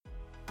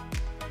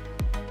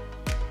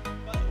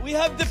we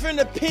have different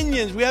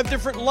opinions, we have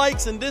different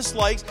likes and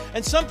dislikes,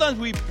 and sometimes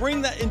we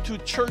bring that into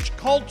church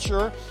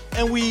culture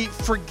and we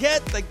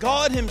forget that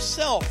God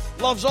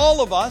Himself loves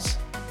all of us.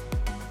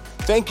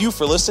 Thank you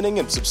for listening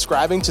and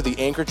subscribing to the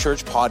Anchor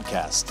Church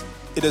podcast.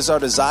 It is our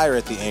desire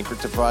at the Anchor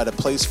to provide a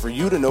place for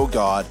you to know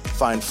God,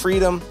 find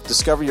freedom,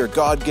 discover your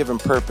God-given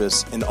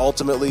purpose, and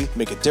ultimately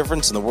make a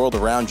difference in the world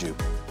around you.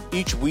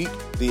 Each week,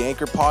 the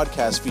Anchor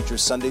podcast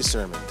features Sunday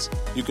sermons.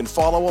 You can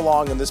follow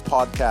along in this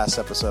podcast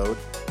episode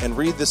and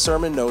read the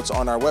sermon notes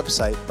on our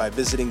website by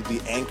visiting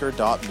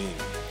theanchor.me.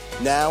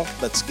 Now,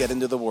 let's get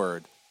into the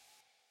Word.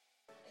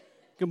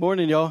 Good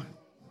morning, y'all.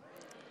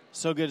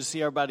 So good to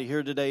see everybody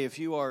here today. If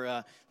you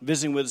are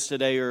visiting with us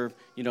today, or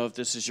if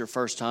this is your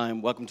first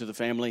time, welcome to the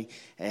family.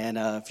 And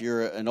if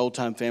you're an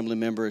old-time family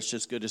member, it's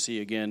just good to see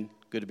you again.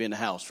 Good to be in the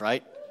house,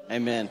 right?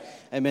 Amen.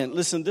 Amen.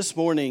 Listen, this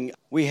morning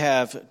we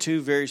have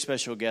two very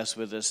special guests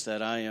with us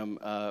that I am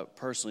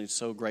personally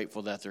so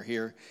grateful that they're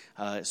here.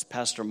 It's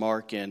Pastor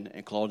Mark and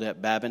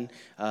Claudette Babin.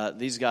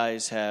 These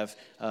guys have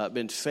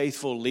been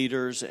faithful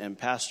leaders and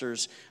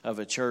pastors of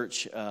a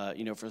church,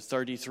 for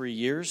 33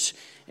 years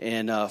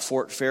in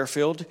Fort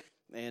Fairfield.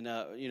 And,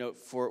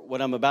 for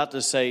what I'm about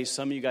to say,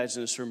 some of you guys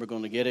in this room are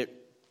going to get it.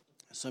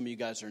 Some of you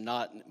guys are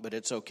not, but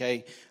it's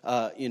okay.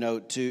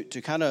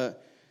 To kind of,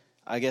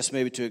 I guess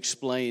maybe to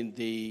explain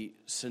the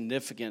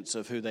significance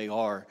of who they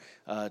are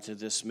to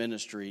this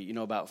ministry.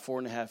 About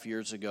 4.5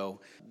 years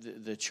ago,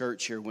 the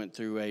church here went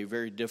through a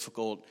very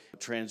difficult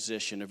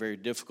transition, a very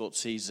difficult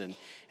season.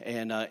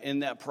 And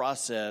in that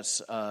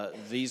process,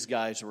 these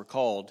guys were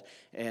called.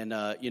 And,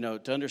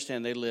 to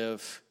understand, they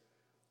live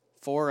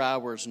 4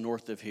 hours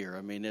north of here.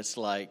 I mean, it's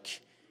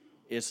like,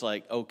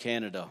 oh,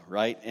 Canada,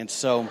 right? And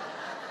so...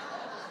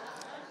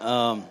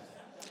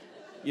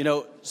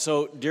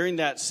 so during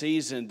that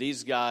season,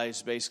 these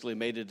guys basically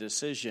made a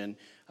decision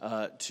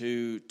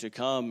to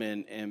come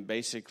and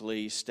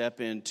basically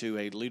step into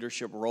a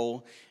leadership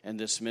role in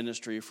this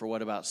ministry for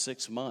about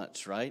 6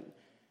 months, right?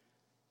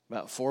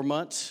 About 4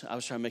 months. I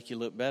was trying to make you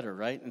look better,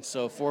 right? And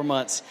so 4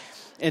 months.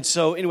 And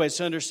so anyways,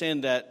 to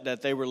understand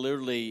that they were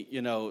literally,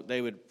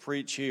 they would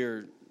preach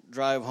here,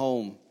 drive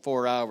home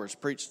 4 hours,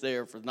 preach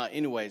there for not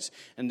anyways.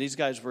 And these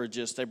guys were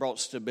they brought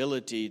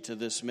stability to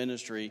this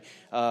ministry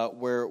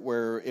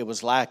where it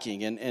was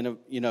lacking. And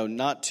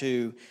not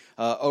to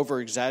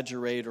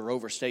over-exaggerate or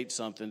overstate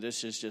something,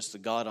 this is just the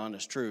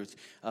God-honest truth.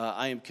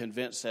 I am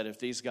convinced that if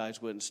these guys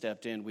wouldn't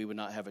stepped in, we would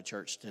not have a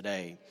church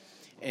today.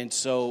 And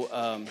so,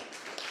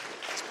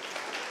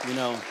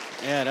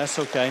 yeah, that's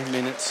okay. I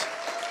mean, it's...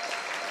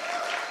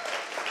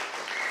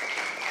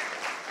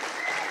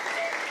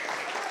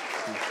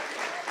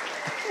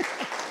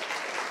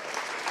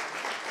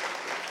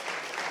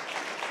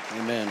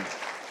 Amen.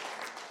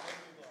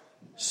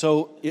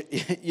 So,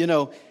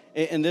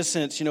 in this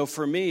sense,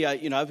 for me,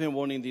 I've been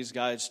wanting these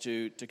guys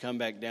to come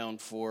back down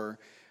for,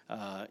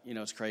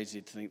 it's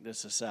crazy to think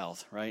this is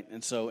South, right?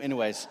 And so,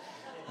 anyways,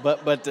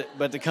 but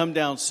to come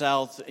down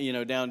south,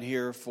 down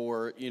here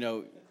for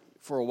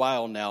a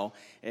while now,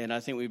 and I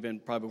think we've been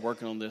probably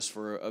working on this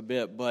for a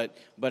bit, but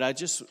I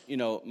just,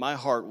 my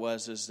heart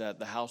is that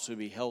the house would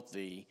be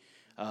healthy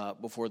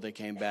before they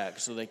came back,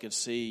 so they could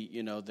see,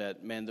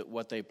 that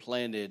what they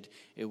planted,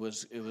 it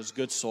was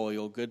good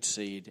soil, good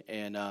seed,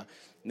 and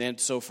then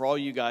so for all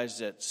you guys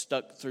that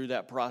stuck through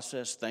that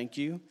process, thank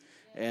you,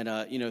 and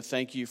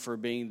thank you for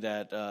being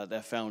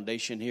that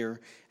foundation here,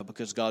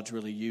 because God's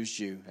really used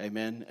you,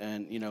 amen,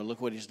 and look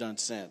what He's done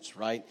since,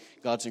 right?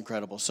 God's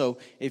incredible. So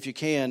if you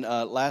can,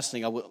 last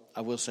thing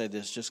I will say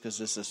this just because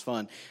this is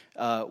fun.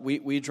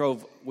 We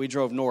drove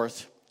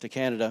north to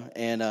Canada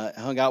and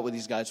hung out with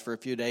these guys for a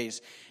few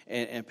days.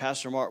 And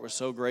Pastor Mark was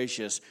so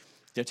gracious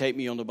to take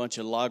me on a bunch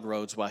of log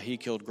roads while he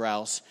killed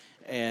grouse.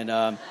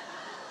 And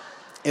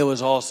it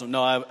was awesome.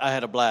 No, I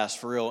had a blast,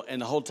 for real.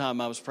 And the whole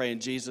time I was praying,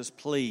 Jesus,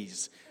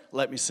 please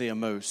let me see a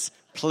moose.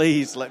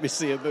 Please let me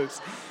see a moose.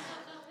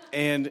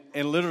 And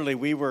literally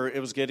it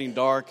was getting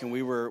dark, and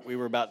we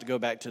were about to go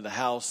back to the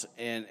house.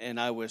 And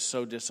I was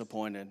so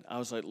disappointed. I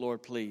was like,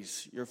 Lord,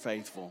 please, you're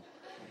faithful.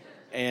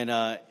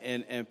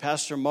 And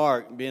Pastor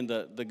Mark, being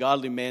the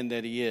godly man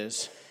that he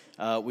is,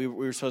 we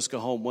were supposed to go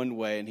home one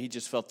way, and he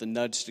just felt the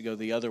nudge to go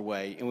the other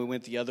way. And we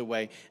went the other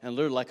way, and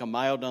literally like a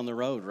mile down the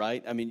road,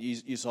 right? I mean,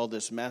 you saw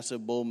this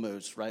massive bull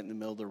moose right in the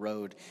middle of the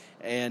road.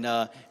 And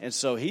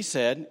so he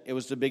said it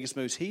was the biggest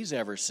moose he's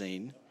ever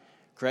seen.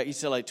 Correct? He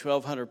said like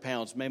 1,200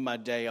 pounds. Made my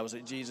day. I was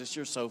like, Jesus,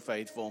 you're so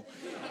faithful.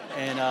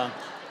 And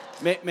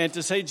man,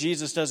 to say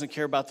Jesus doesn't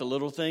care about the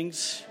little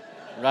things,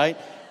 right?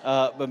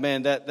 But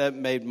man, that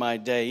made my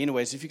day.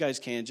 Anyways, if you guys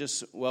can,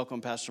 just welcome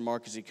Pastor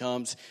Mark as he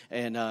comes,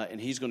 and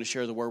he's going to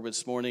share the word with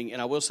this morning.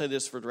 And I will say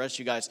this for the rest of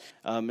you guys,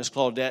 Miss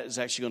Claudette is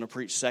actually going to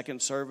preach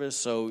second service,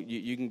 so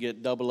you can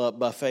get double up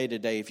buffet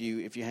today if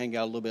you hang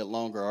out a little bit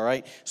longer. All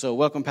right. So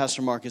welcome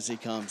Pastor Mark as he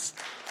comes.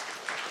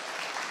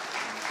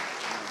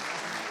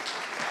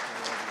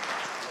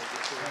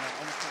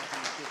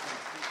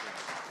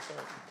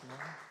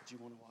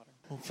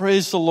 Well,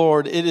 praise the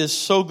Lord. It is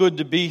so good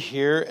to be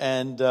here,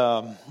 and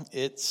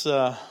it's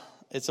a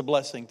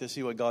blessing to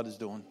see what God is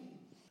doing.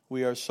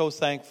 We are so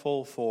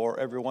thankful for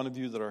every one of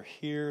you that are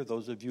here,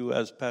 those of you,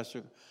 as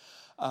Pastor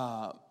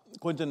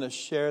Quentin has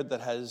shared,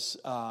 that has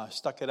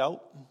stuck it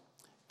out.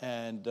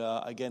 And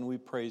again, we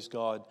praise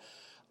God.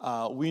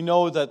 We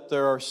know that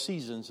there are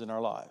seasons in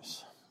our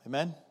lives.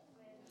 Amen?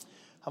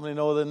 How many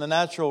know that in the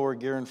natural we're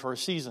gearing for a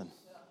season?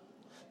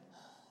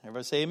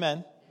 Everybody say amen.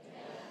 Amen.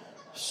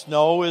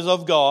 Snow is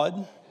of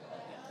God.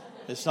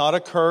 It's not a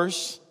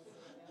curse.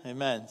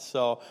 Amen.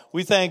 So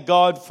we thank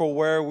God for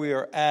where we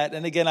are at.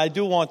 And again, I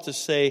do want to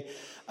say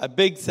a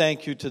big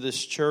thank you to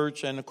this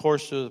church and, of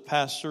course, to the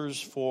pastors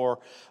for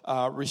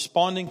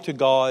responding to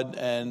God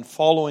and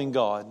following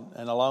God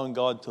and allowing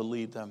God to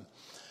lead them.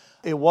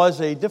 It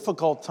was a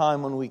difficult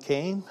time when we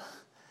came,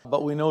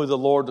 but we know the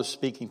Lord was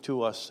speaking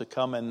to us to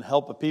come and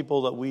help the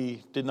people that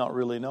we did not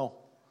really know.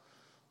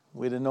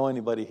 We didn't know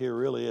anybody here,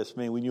 really.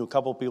 We knew a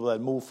couple of people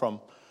that moved from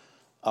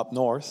up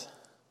north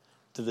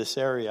to this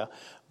area.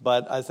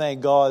 But I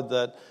thank God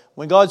that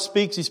when God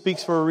speaks, He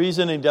speaks for a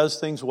reason. He does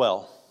things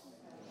well.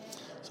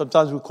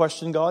 Sometimes we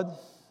question God.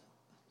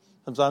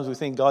 Sometimes we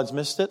think God's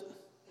missed it.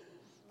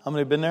 How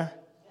many have been there?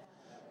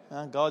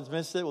 God's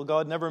missed it. Well,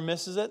 God never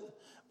misses it.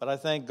 But I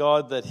thank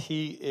God that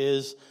He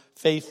is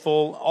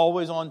faithful,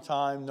 always on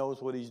time,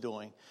 knows what He's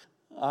doing.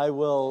 I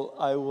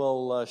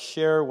will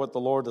share what the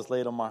Lord has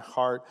laid on my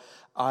heart.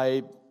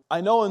 I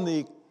know in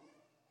the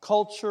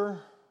culture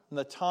and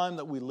the time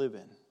that we live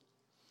in,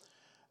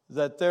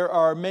 that there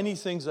are many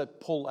things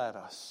that pull at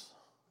us,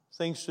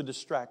 things to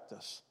distract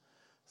us,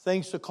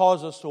 things to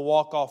cause us to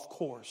walk off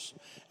course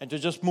and to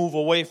just move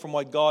away from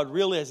what God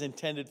really has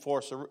intended for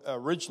us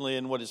originally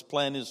and what His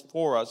plan is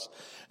for us.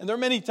 And there are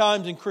many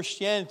times in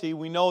Christianity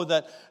we know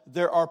that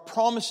there are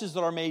promises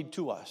that are made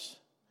to us.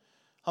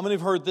 How many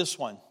have heard this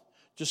one?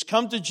 Just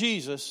come to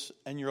Jesus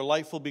and your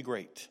life will be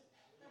great.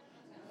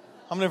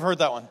 How many have heard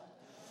that one?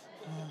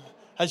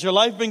 Has your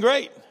life been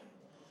great?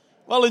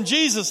 Well, in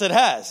Jesus it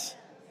has.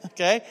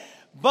 Okay,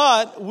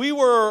 but we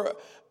were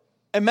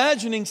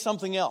imagining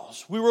something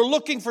else. We were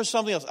looking for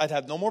something else. I'd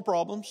have no more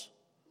problems,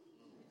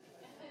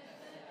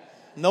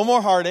 no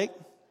more heartache,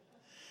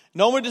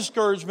 no more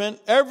discouragement.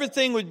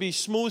 Everything would be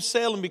smooth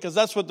sailing because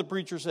that's what the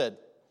preacher said.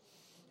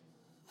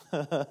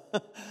 But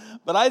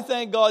I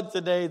thank God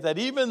today that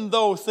even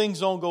though things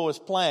don't go as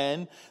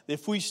planned,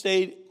 if we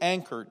stayed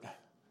anchored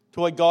to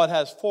what God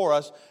has for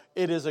us,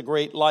 it is a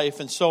great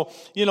life. And so,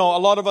 a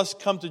lot of us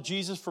come to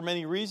Jesus for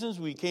many reasons.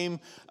 We came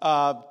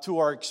to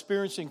our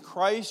experience in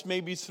Christ,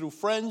 maybe through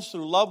friends,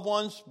 through loved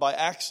ones, by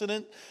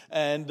accident.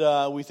 And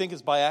we think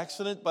it's by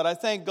accident. But I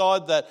thank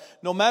God that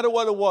no matter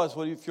what it was,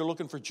 if you're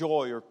looking for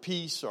joy or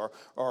peace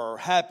or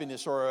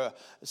happiness or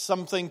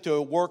something to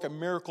work a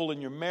miracle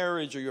in your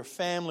marriage or your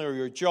family or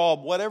your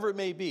job, whatever it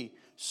may be,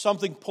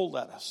 something pulled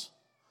at us.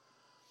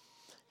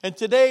 And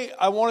today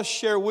I want to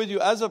share with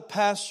you as a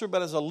pastor,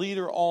 but as a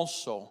leader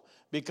also,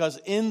 because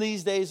in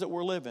these days that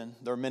we're living,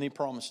 there are many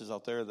promises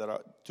out there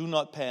that do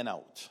not pan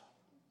out.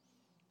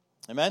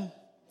 Amen?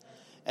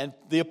 And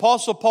the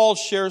Apostle Paul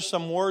shares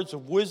some words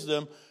of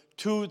wisdom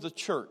to the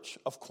church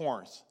of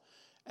Corinth.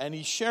 And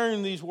he's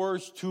sharing these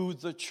words to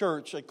the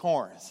church at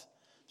Corinth.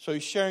 So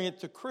he's sharing it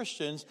to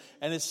Christians,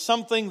 and it's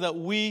something that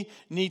we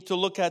need to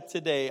look at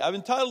today. I've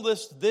entitled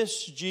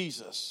This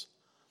Jesus.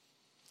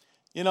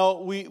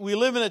 We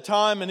live in a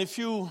time, and if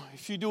you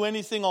do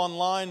anything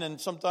online,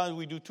 and sometimes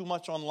we do too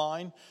much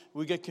online,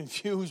 we get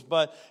confused.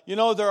 But,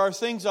 there are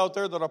things out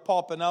there that are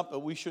popping up that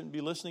we shouldn't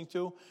be listening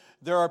to.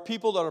 There are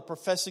people that are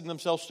professing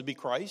themselves to be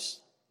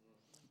Christ,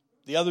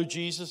 the other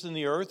Jesus in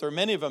the earth. There are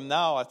many of them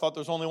now. I thought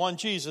there's only one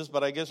Jesus,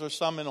 but I guess there's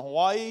some in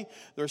Hawaii.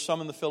 There's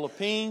some in the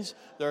Philippines.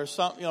 There are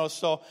some,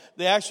 so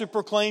they actually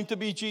proclaim to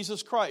be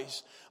Jesus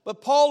Christ.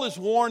 But Paul is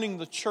warning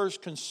the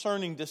church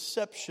concerning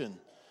deception.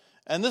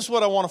 And this is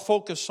what I want to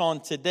focus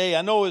on today.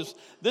 I know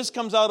this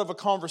comes out of a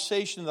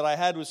conversation that I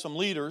had with some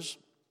leaders.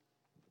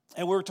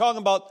 And we were talking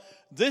about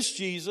this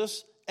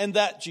Jesus and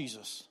that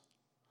Jesus.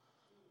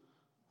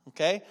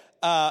 Okay?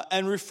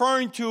 And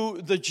referring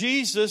to the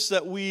Jesus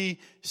that we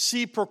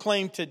see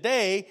proclaimed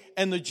today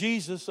and the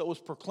Jesus that was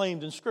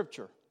proclaimed in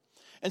Scripture.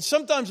 And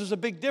sometimes there's a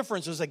big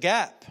difference. There's a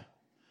gap.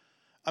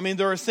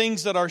 There are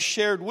things that are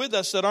shared with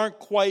us that aren't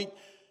quite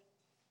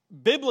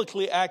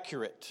biblically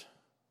accurate.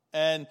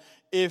 And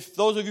if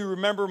those of you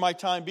remember my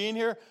time being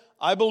here,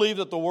 I believe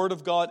that the Word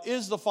of God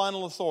is the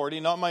final authority.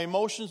 Not my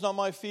emotions, not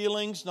my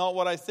feelings, not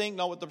what I think,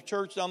 not what the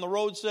church down the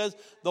road says.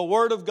 The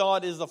Word of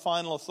God is the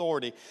final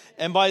authority.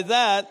 And by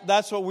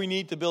that's what we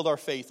need to build our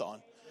faith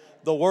on.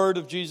 The Word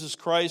of Jesus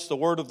Christ, the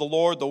Word of the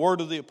Lord, the Word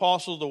of the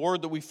Apostles, the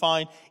Word that we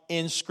find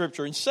in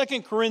Scripture. In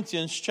 2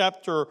 Corinthians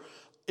chapter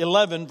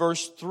 11,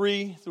 verse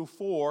 3 through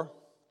 4,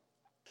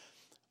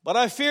 but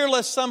I fear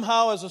lest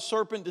somehow as a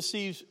serpent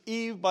deceives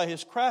Eve by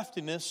his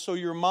craftiness, so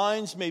your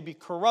minds may be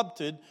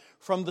corrupted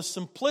from the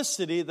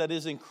simplicity that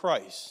is in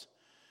Christ.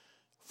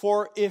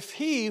 For if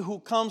he who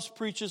comes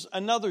preaches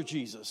another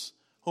Jesus,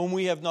 whom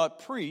we have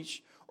not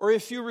preached, or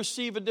if you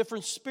receive a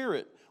different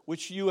spirit,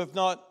 which you have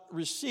not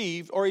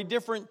received, or a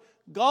different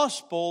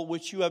gospel,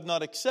 which you have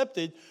not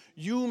accepted,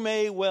 you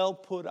may well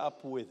put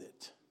up with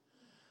it.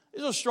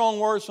 These are strong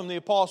words from the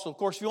apostle. Of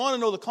course, if you want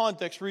to know the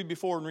context, read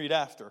before and read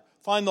after.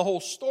 Find the whole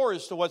story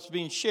as to what's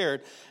being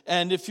shared.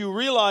 And if you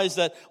realize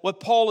that what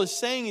Paul is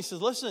saying, he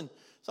says, listen,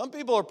 some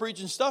people are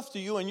preaching stuff to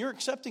you and you're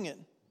accepting it.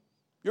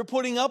 You're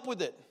putting up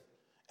with it.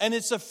 And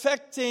it's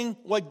affecting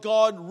what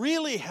God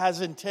really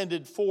has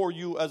intended for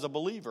you as a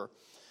believer.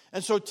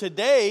 And so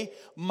today,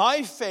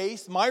 my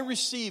faith, my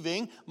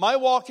receiving, my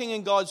walking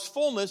in God's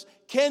fullness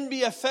can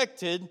be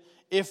affected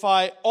if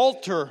I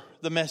alter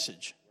the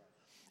message.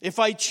 If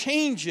I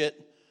change it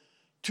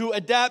to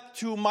adapt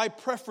to my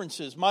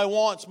preferences, my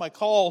wants, my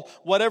call,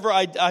 whatever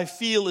I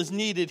feel is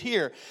needed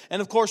here.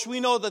 And of course, we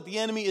know that the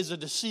enemy is a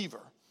deceiver.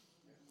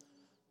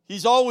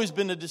 He's always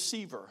been a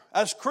deceiver.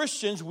 As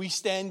Christians, we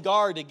stand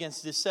guard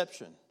against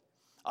deception.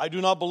 I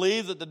do not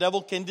believe that the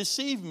devil can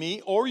deceive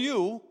me or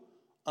you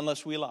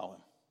unless we allow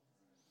him.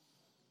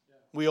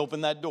 We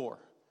open that door.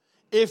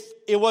 If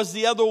it was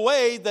the other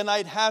way, then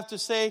I'd have to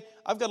say,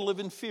 I've got to live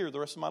in fear the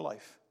rest of my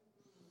life.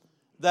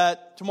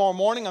 That tomorrow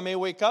morning I may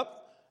wake up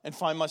and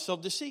find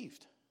myself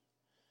deceived.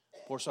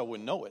 Of course, I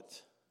wouldn't know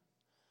it.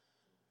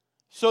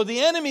 So the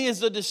enemy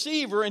is a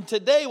deceiver, and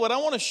today what I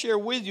want to share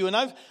with you, and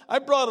I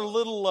brought a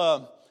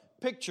little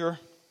picture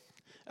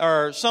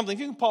or something. If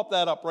you can pop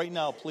that up right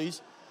now,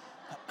 please.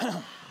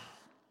 What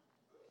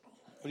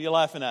are you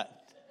laughing at?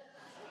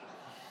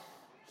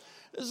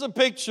 This is a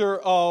picture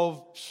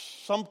of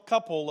some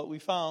couple that we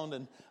found,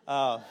 and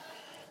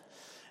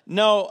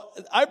no,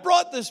 I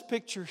brought this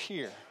picture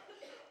here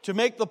to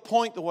make the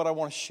point of what I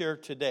want to share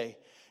today.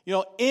 You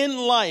know, in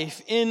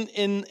life,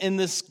 in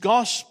this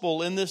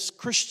gospel, in this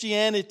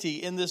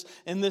Christianity, in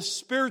this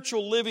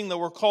spiritual living that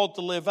we're called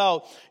to live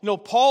out, you know,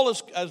 Paul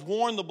has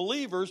warned the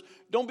believers,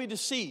 don't be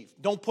deceived.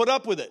 Don't put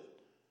up with it.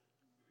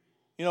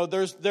 You know,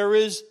 there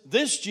is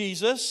this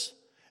Jesus,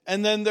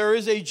 and then there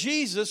is a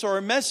Jesus or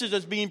a message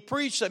that's being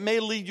preached that may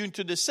lead you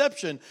into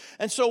deception.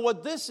 And so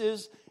what this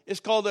is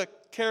called a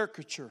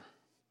caricature.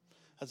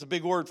 That's a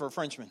big word for a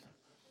Frenchman.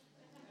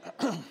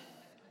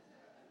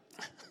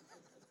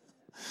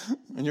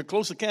 When you're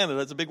close to Canada,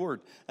 that's a big word.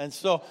 And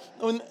so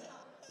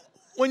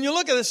when you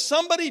look at this,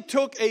 somebody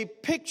took a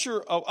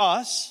picture of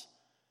us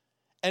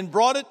and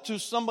brought it to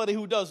somebody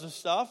who does this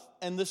stuff,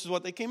 and this is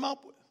what they came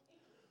up with.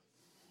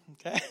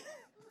 Okay?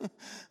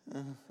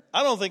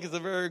 I don't think it's a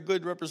very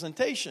good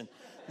representation,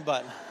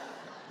 but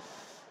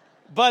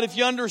if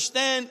you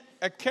understand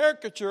a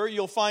caricature,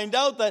 you'll find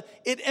out that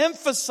it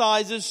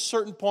emphasizes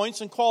certain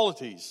points and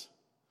qualities.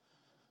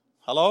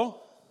 Hello?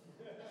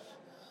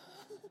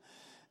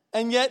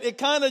 And yet it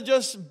kind of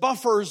just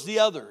buffers the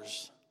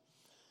others.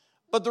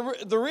 But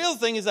the real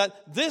thing is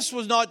that this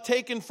was not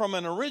taken from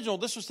an original.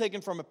 This was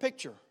taken from a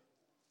picture.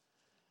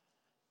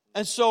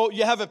 And so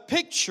you have a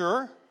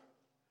picture,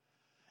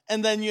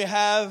 and then you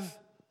have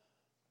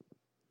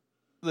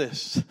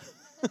this.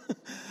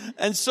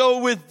 And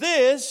so with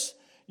this,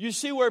 you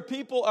see where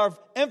people are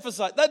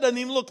emphasized. That doesn't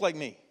even look like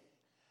me.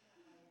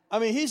 I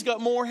mean, he's got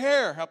more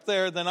hair up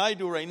there than I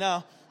do right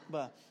now.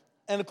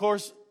 And of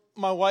course,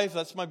 my wife,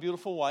 that's my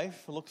beautiful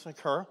wife. It looks like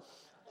her.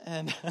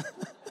 And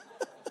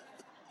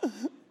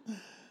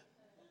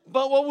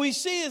but what we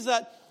see is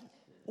that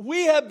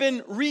we have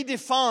been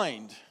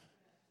redefined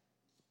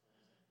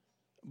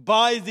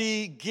by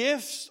the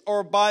gifts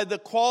or by the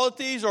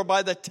qualities or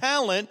by the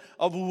talent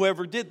of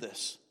whoever did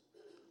this.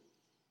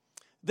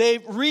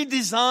 They've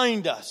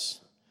redesigned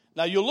us.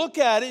 Now you look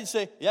at it and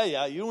say,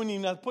 yeah, you wouldn't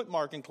even have to put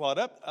Mark and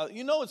Claudette.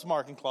 You know it's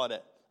Mark and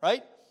Claudette,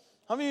 right?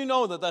 How many of you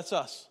know that that's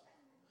us?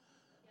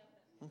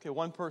 Okay,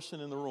 one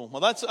person in the room. Well,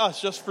 that's us,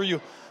 just for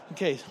you.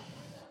 Okay.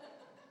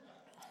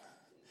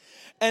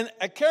 And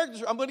a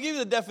caricature, I'm going to give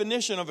you the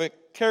definition of a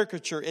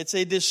caricature. It's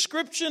a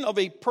description of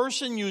a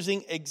person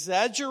using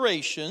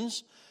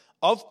exaggerations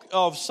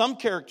of some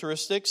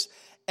characteristics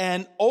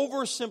and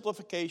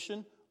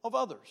oversimplification of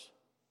others.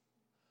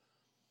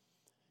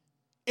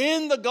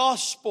 In the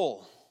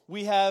gospel,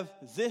 we have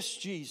this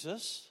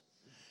Jesus.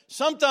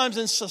 Sometimes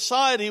in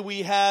society,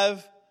 we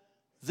have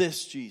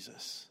this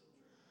Jesus.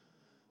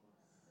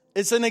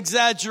 It's an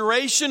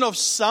exaggeration of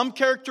some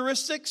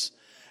characteristics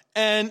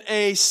and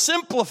a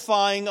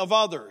simplifying of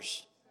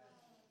others.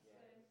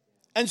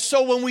 And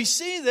so when we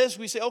see this,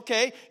 we say,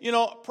 okay, you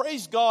know,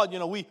 praise God. You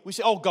know, we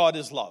say, oh, God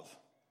is love.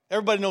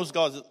 Everybody knows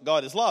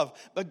God is love,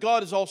 but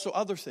God is also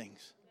other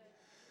things.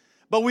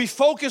 But we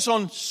focus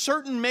on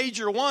certain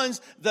major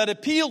ones that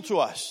appeal to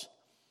us.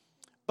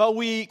 But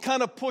we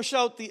kind of push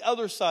out the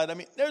other side. I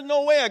mean, there's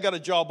no way I got a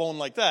jawbone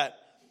like that.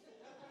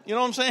 You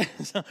know what I'm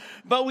saying?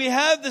 But we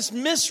have this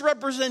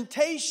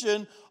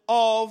misrepresentation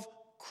of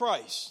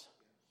Christ.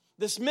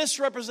 This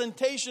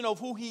misrepresentation of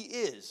who he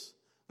is.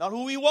 Not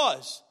who he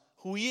was,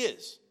 who he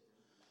is.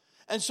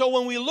 And so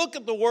when we look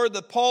at the word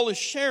that Paul is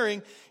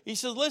sharing, he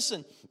says,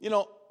 listen, you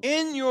know,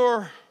 in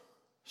your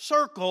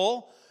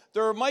circle,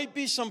 there might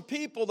be some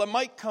people that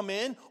might come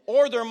in,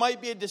 or there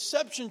might be a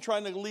deception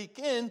trying to leak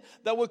in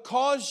that would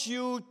cause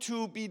you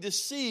to be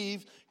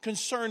deceived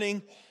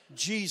concerning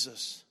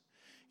Jesus.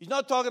 He's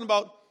not talking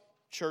about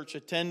church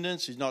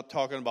attendance. He's not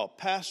talking about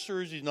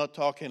pastors. He's not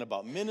talking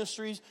about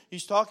ministries.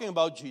 He's talking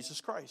about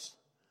Jesus Christ.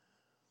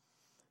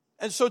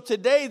 And so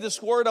today,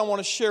 this word I want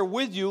to share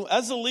with you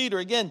as a leader.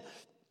 Again,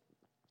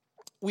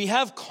 we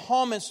have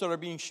comments that are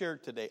being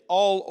shared today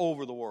all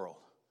over the world.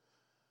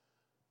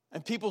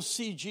 And people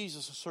see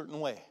Jesus a certain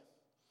way.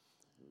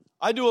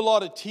 I do a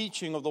lot of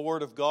teaching of the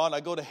Word of God. I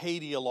go to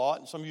Haiti a lot,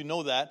 and some of you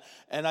know that.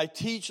 And I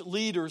teach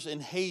leaders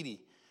in Haiti.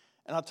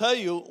 And I'll tell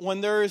you,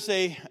 when there is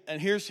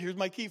and here's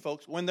my key,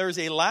 folks. When there's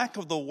a lack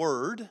of the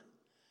Word,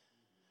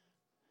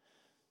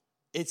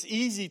 it's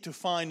easy to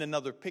find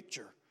another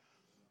picture.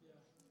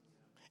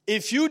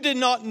 If you did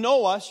not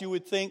know us, you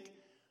would think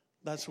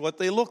that's what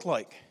they look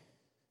like.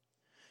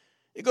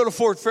 You go to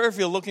Fort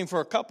Fairfield looking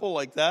for a couple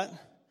like that, you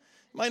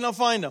might not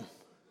find them.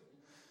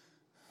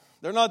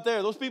 They're not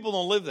there. Those people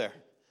don't live there.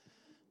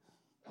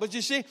 But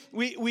you see,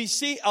 we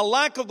see a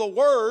lack of the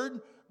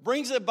Word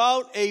brings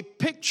about a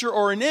picture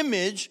or an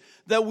image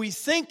that we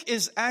think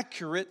is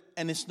accurate,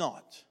 and it's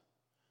not.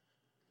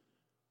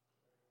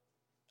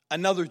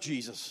 Another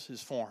Jesus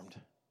is formed.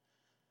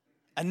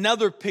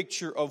 Another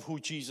picture of who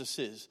Jesus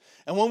is.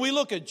 And when we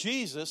look at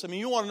Jesus, I mean,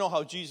 you want to know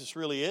how Jesus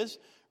really is?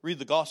 Read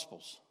the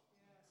Gospels.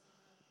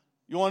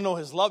 You want to know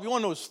His love? You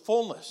want to know His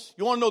fullness?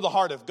 You want to know the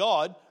heart of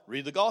God?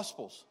 Read the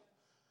Gospels.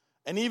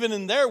 And even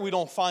in there, we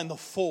don't find the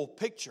full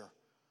picture.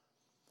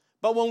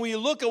 But when we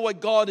look at what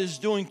God is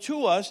doing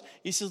to us,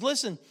 He says,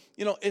 listen,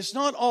 it's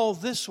not all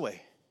this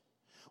way.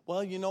 Well,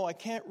 I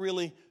can't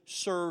really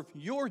serve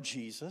your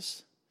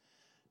Jesus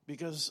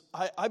because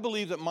I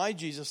believe that my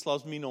Jesus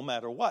loves me no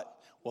matter what.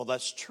 Well,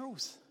 that's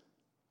truth.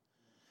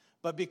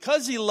 But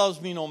because He loves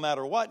me no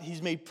matter what,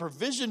 He's made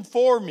provision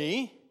for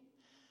me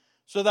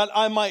so that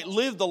I might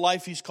live the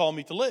life He's called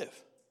me to live.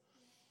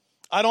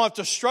 I don't have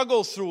to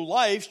struggle through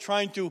life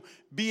trying to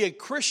be a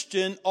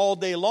Christian all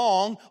day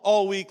long,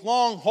 all week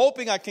long,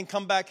 hoping I can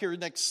come back here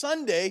next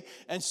Sunday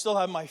and still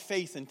have my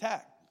faith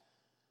intact.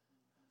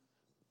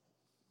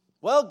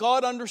 Well,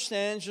 God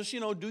understands, just,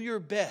 do your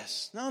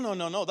best.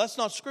 No. That's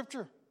not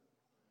Scripture.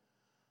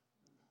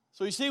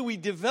 So you see, we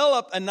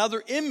develop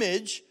another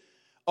image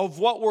of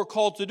what we're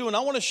called to do. And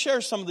I want to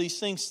share some of these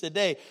things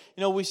today.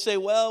 We say,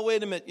 well,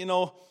 wait a minute,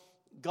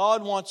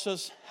 God wants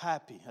us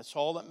happy. That's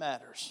all that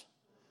matters.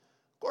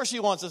 Of course He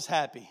wants us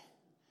happy.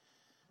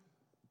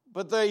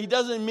 But He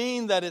doesn't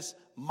mean that it's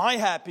my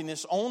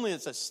happiness only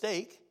that's at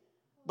stake.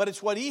 But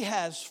it's what He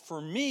has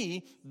for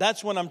me.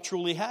 That's when I'm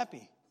truly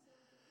happy.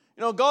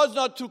 God's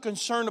not too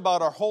concerned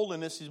about our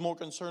holiness. He's more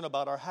concerned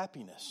about our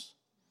happiness.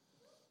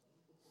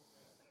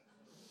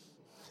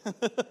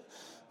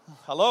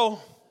 Hello?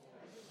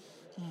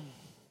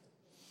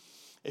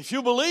 If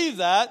you believe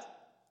that,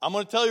 I'm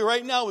going to tell you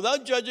right now,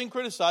 without judging,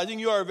 criticizing,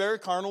 you are a very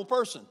carnal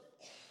person.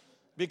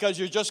 Because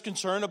you're just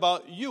concerned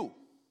about you.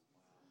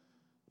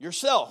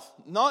 Yourself.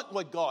 Not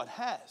what God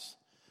has.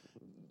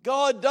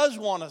 God does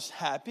want us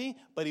happy,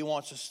 but He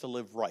wants us to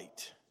live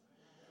right.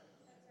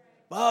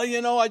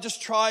 Well, I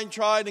just tried,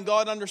 and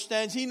God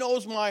understands. He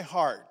knows my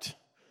heart.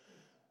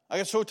 I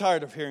get so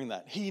tired of hearing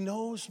that. He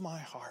knows my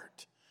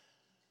heart.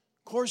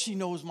 Of course He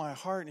knows my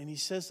heart, and He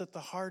says that the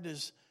heart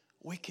is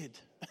wicked.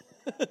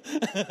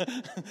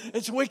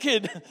 It's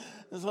wicked.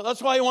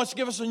 That's why He wants to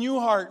give us a new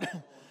heart.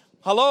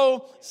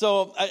 Hello?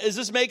 So, is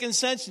this making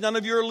sense? None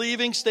of you are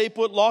leaving. Stay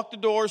put. Lock the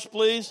doors,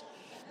 please.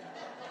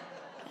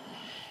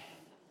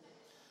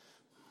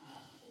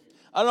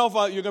 I don't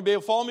know if you're going to be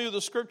able to follow me with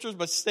the Scriptures,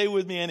 but stay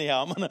with me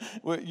anyhow.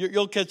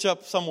 You'll catch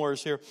up somewhere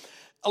here.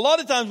 A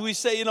lot of times we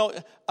say,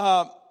 it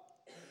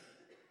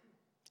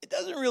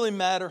doesn't really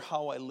matter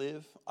how I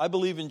live. I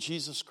believe in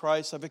Jesus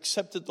Christ. I've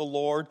accepted the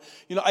Lord.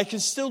 I can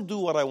still do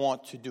what I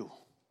want to do.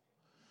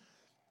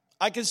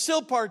 I can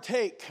still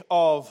partake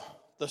of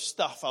the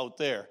stuff out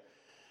there.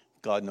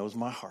 God knows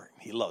my heart.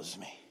 He loves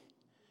me.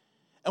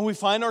 And we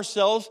find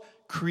ourselves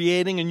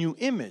creating a new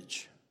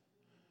image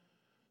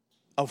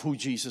of who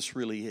Jesus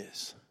really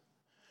is.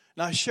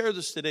 Now, I share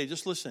this today.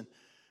 Just listen.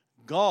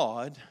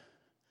 God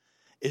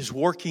is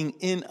working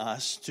in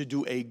us to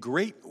do a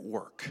great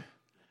work.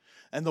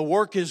 And the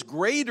work is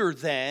greater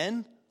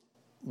than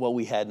what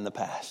we had in the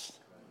past.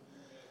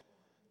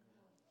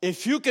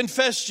 If you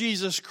confess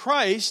Jesus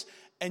Christ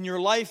and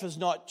your life has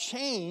not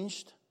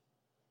changed,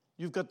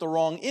 you've got the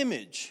wrong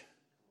image.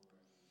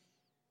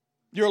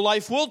 Your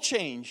life will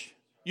change.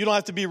 You don't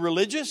have to be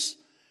religious.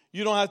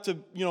 You don't have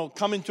to,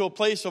 come into a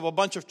place of a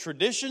bunch of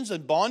traditions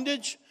and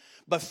bondage.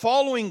 But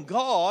following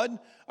God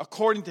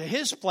according to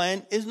His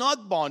plan is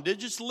not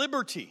bondage, it's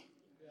liberty.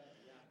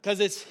 Because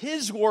it's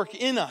His work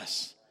in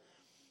us.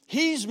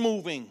 He's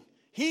moving.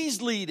 He's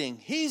leading.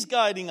 He's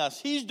guiding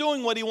us. He's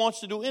doing what He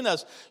wants to do in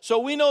us. So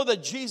we know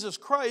that Jesus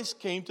Christ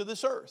came to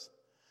this earth.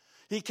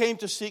 He came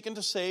to seek and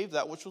to save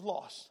that which was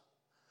lost.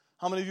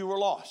 How many of you were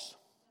lost?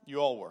 You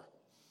all were.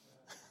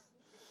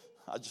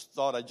 I just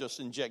thought I'd just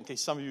inject in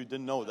case some of you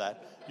didn't know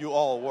that. You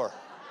all were.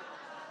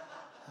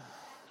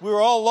 We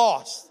were all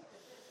lost.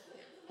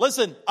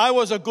 Listen, I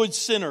was a good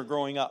sinner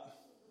growing up.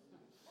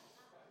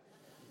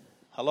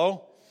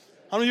 Hello?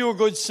 How many of you were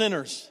good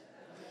sinners?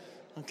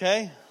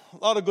 Okay? A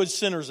lot of good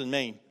sinners in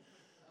Maine.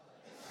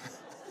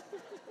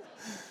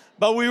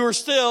 But we were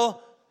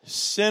still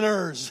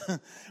sinners.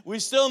 We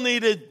still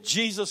needed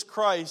Jesus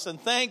Christ. And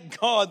thank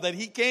God that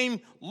He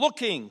came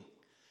looking.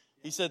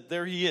 He said,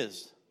 there He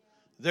is.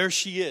 There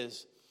she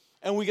is.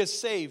 And we get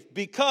saved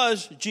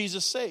because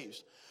Jesus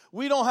saves.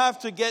 We don't have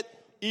to get,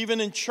 even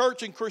in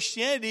church and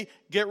Christianity,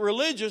 get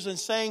religious and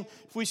saying,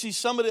 if we see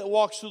somebody that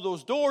walks through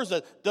those doors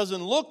that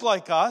doesn't look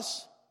like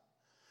us,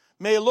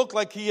 may look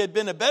like he had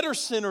been a better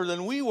sinner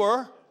than we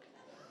were.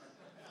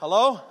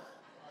 Hello?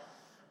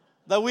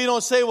 That we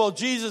don't say, well,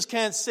 Jesus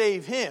can't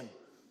save him.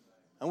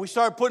 And we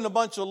start putting a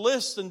bunch of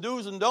lists and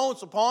do's and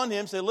don'ts upon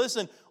him. Say,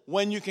 listen,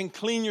 when you can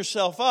clean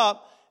yourself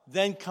up,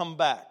 then come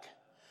back.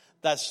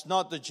 That's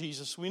not the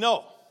Jesus we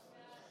know.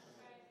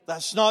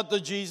 That's not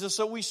the Jesus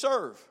that we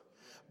serve.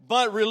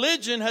 But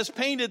religion has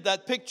painted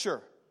that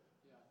picture.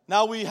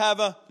 Now we have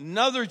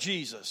another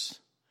Jesus.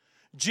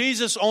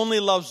 Jesus only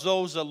loves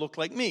those that look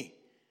like me.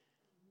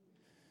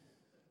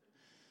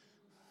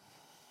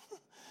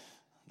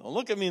 Don't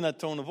look at me in that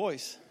tone of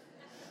voice.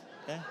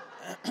 Okay?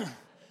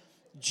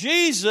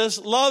 Jesus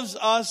loves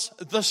us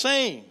the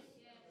same.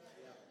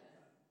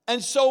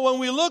 And so when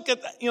we look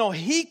at,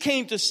 He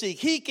came to seek,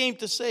 He came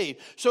to save.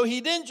 So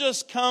He didn't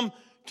just come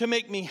to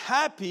make me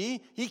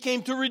happy, He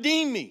came to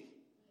redeem me.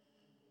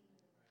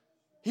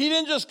 He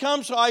didn't just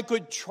come so I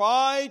could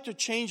try to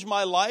change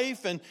my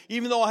life, and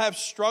even though I have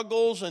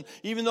struggles, and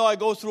even though I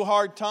go through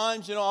hard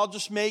times, I'll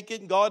just make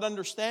it and God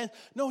understands.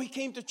 No, He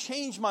came to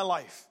change my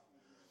life.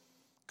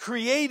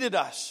 Created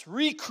us,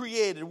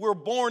 recreated, we're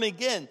born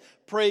again.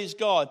 Praise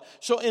God.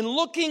 So in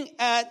looking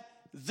at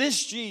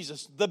this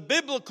Jesus, the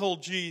biblical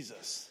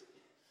Jesus,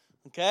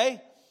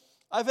 okay?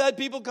 I've had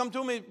people come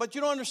to me, but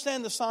you don't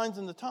understand the signs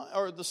and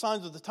the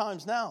signs of the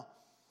times now.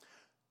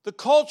 The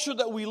culture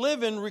that we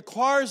live in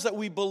requires that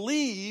we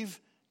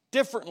believe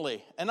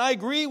differently. And I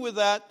agree with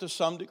that to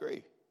some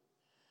degree.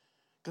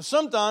 Because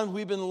sometimes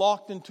we've been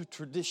locked into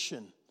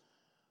tradition.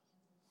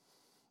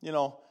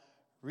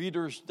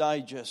 Reader's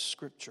Digest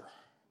scripture.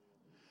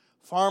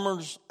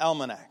 Farmer's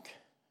Almanac.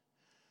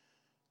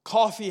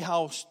 Coffee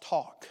house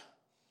talk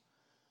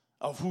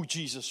of who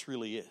Jesus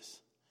really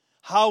is.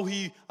 How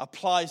He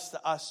applies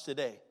to us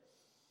today.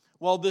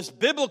 Well, this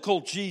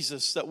biblical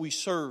Jesus that we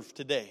serve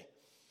today,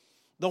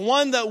 the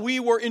one that we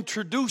were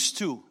introduced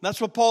to, that's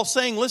what Paul's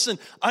saying. Listen,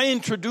 I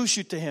introduce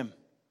you to Him.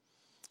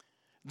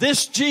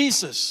 This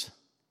Jesus,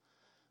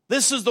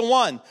 this is the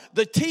one.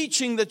 The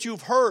teaching that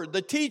you've heard,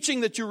 the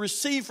teaching that you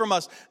receive from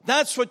us,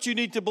 that's what you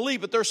need to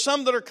believe. But there's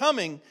some that are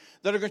coming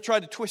that are going to try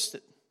to twist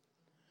it.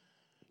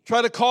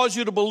 Try to cause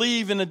you to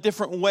believe in a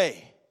different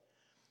way.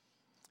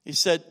 He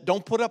said,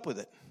 don't put up with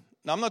it.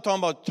 Now, I'm not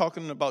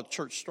talking about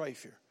church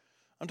strife here.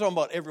 I'm talking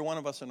about every one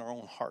of us in our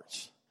own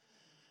hearts.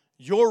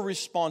 Your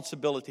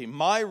responsibility,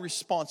 my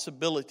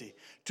responsibility,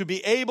 to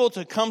be able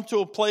to come to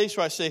a place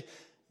where I say,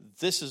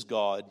 this is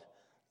God,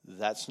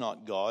 that's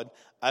not God.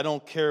 I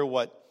don't care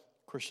what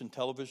Christian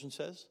television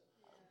says.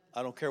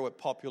 I don't care what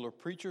popular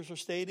preachers are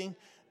stating.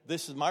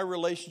 This is my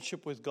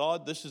relationship with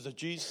God. This is the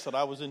Jesus that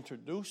I was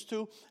introduced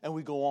to, and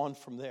we go on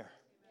from there.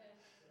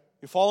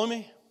 You follow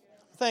me?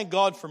 I thank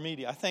God for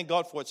media. I thank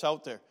God for what's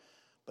out there.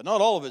 But not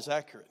all of it's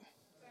accurate.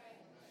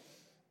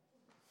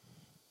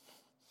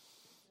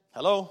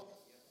 Hello?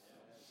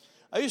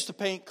 I used to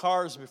paint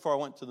cars before I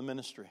went to the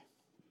ministry.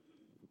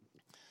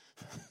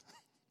 I'm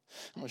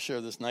going to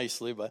share this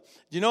nicely, but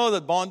do you know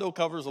that Bondo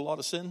covers a lot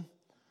of sin?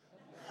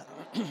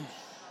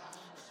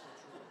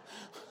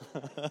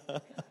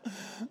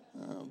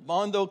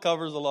 Bondo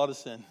covers a lot of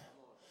sin.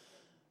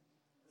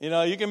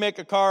 You can make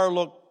a car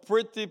look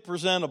pretty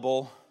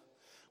presentable,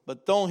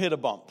 but don't hit a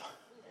bump.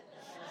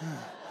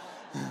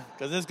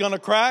 Because it's going to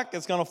crack,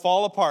 it's going to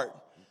fall apart.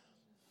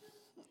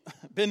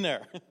 Been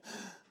there.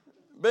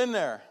 Been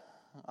there.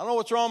 I don't know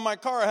what's wrong with my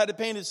car. I had it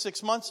painted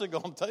 6 months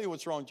ago. I'll tell you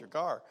what's wrong with your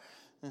car.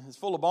 It's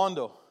full of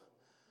Bondo.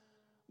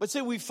 But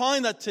see, we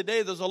find that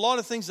today there's a lot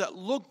of things that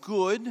look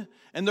good,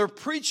 and they're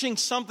preaching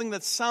something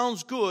that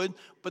sounds good,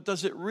 but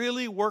does it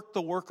really work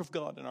the work of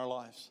God in our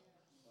lives?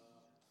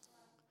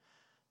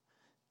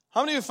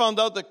 How many of you found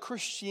out that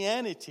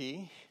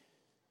Christianity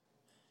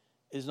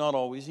is not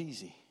always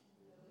easy?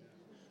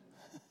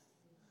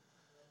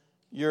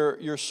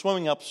 You're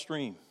swimming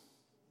upstream.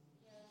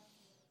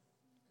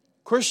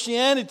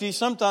 Christianity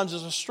sometimes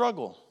is a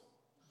struggle.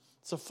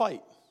 It's a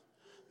fight.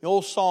 The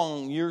old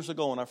song years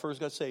ago when I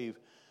first got saved,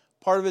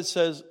 part of it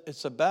says,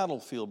 it's a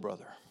battlefield,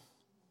 brother,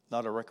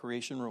 not a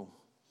recreation room.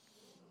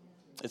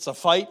 It's a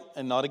fight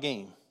and not a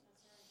game.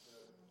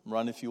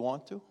 Run if you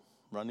want to,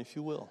 run if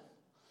you will.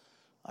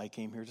 I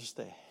came here to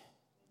stay.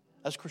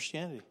 That's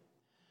Christianity.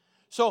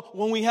 So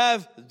when we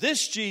have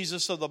this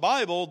Jesus of the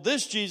Bible,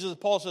 this Jesus,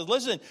 Paul says,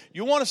 listen,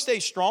 you want to stay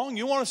strong,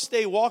 you want to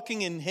stay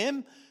walking in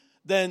Him,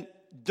 then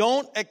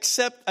don't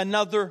accept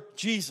another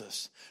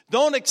Jesus.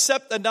 Don't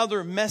accept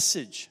another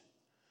message.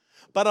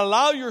 But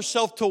allow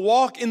yourself to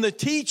walk in the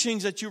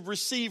teachings that you've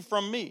received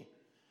from me.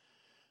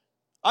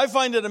 I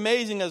find it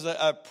amazing as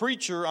a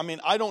preacher.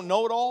 I don't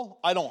know it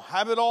all. I don't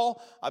have it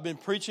all. I've been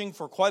preaching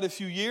for quite a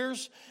few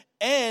years.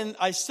 And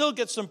I still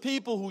get some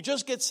people who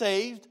just get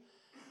saved.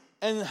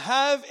 and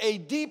have a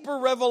deeper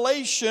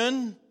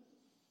revelation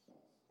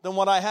than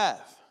what I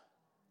have.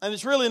 And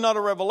it's really not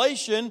a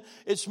revelation,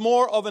 it's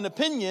more of an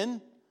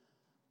opinion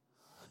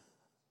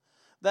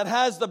that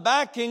has the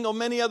backing of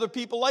many other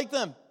people like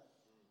them.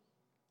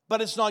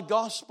 But it's not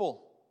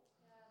gospel.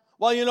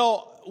 Well,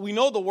 we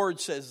know the word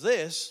says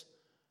this,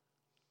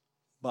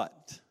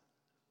 but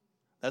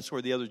that's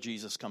where the other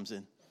Jesus comes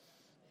in.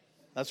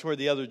 That's where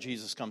the other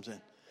Jesus comes in.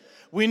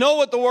 We know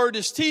what the word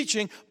is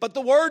teaching, but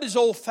the word is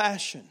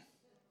old-fashioned.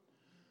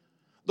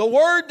 The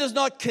word does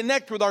not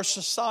connect with our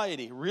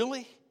society.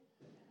 Really?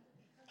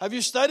 Have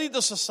you studied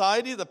the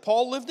society that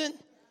Paul lived in?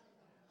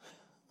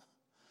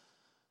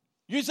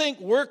 You think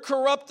we're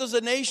corrupt as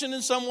a nation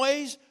in some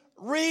ways?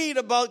 Read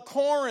about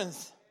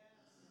Corinth.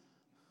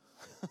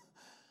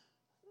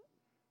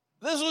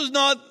 This was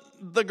not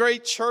the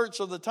great church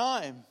of the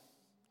time.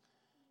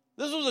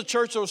 This was a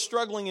church that was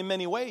struggling in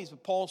many ways.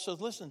 But Paul says,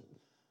 listen,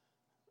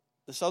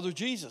 this other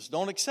Jesus,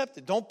 don't accept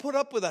it. Don't put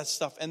up with that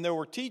stuff. And there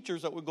were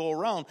teachers that would go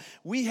around.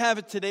 We have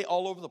it today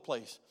all over the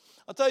place.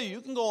 I'll tell you,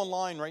 you can go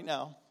online right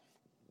now.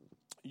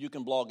 You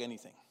can blog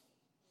anything.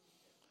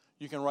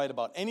 You can write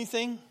about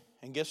anything.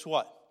 And guess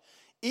what?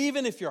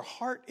 Even if your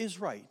heart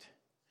is right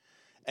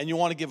and you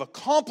want to give a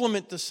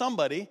compliment to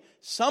somebody,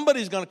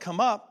 somebody's going to come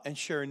up and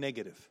share a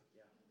negative.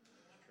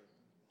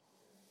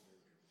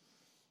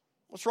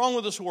 What's wrong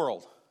with this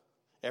world?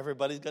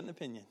 Everybody's got an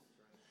opinion.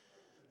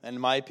 And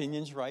my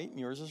opinion's right and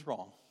yours is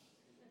wrong.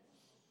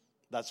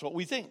 That's what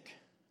we think.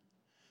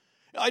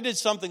 I did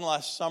something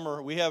last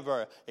summer. We have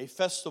a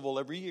festival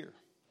every year.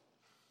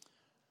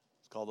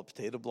 It's called the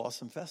Potato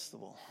Blossom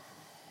Festival.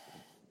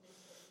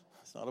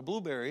 It's not a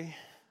blueberry.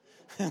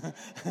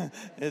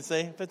 It's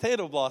a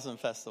Potato Blossom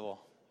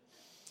Festival.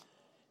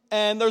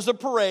 And there's a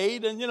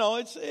parade, and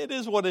it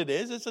is what it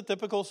is. It's a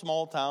typical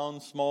small town,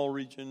 small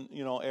region,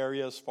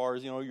 area as far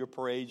as your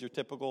parades, your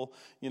typical,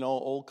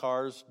 old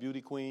cars,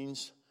 beauty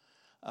queens,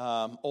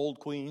 old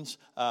queens.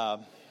 But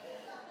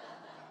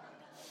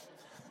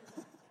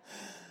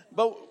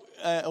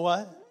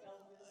what?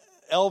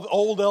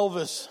 Old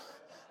Elvis.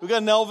 We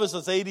got an Elvis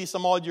that's 80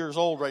 some odd years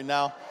old right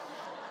now,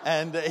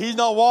 and he's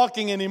not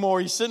walking anymore.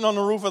 He's sitting on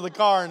the roof of the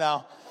car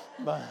now.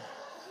 But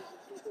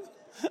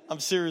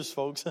I'm serious,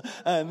 folks.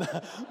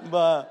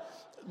 But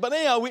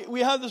anyhow,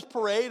 we have this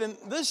parade, and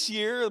this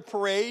year, the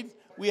parade,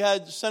 we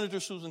had Senator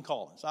Susan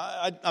Collins.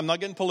 I'm not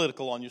getting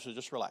political on you, so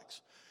just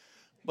relax.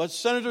 But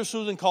Senator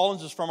Susan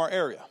Collins is from our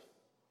area.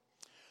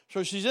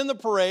 So she's in the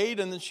parade,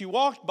 and then she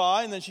walked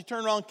by, and then she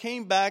turned around,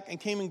 came back, and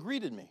came and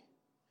greeted me.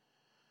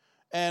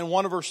 And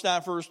one of her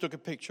staffers took a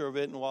picture of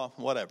it, and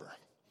whatever.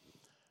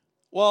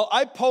 Well,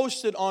 I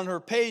posted on her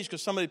page,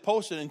 because somebody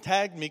posted and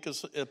tagged me,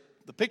 because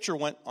the picture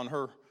went on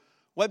her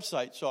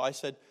website. So I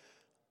said,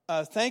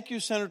 thank you,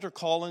 Senator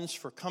Collins,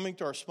 for coming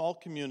to our small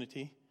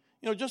community.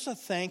 Just a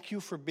thank you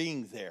for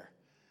being there.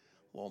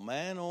 Well,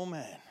 man, oh,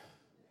 man.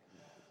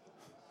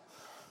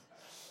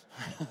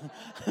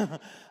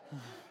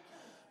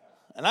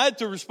 And I had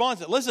to respond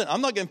to, listen,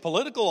 I'm not getting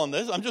political on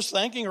this. I'm just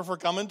thanking her for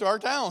coming to our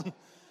town.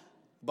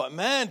 But,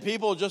 man,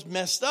 people just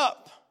messed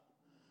up.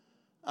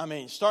 I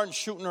mean, starting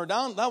shooting her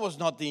down, that was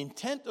not the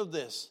intent of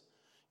this.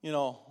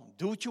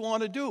 Do what you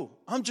want to do.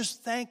 I'm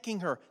just thanking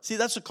her. See,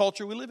 that's the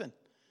culture we live in.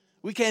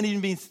 We can't even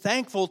be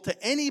thankful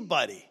to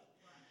anybody.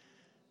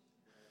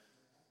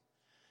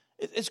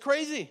 It's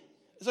crazy.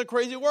 It's a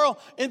crazy world.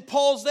 In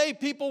Paul's day,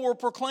 people were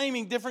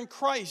proclaiming different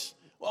Christs.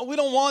 Well, we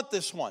don't want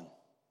this one.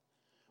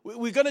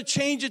 We're going to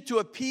change it to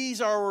appease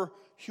our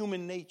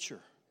human nature.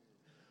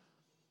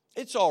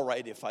 It's all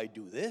right if I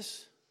do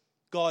this.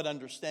 God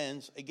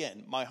understands,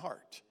 again, my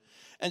heart.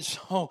 And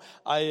so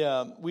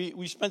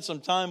we spent some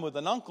time with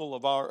an uncle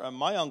of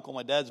my uncle,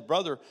 my dad's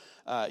brother,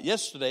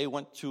 yesterday.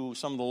 Went to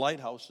some of the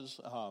lighthouses.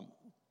 I'm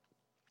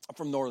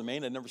from northern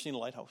Maine. I'd never seen a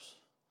lighthouse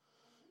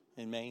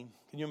in Maine.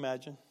 Can you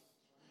imagine?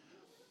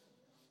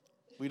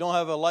 We don't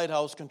have a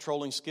lighthouse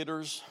controlling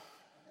skidders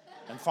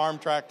and farm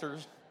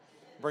tractors,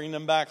 bringing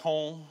them back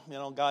home,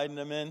 guiding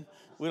them in.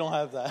 We don't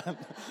have that.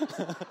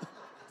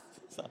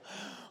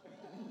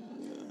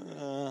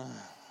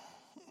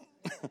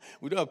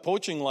 We do have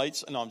poaching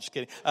lights. No, I'm just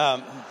kidding.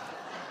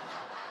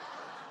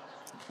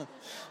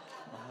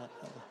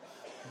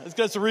 Let's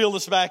get to reel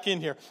this back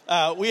in here.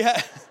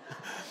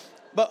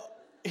 But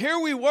here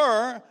we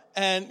were,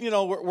 and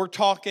we're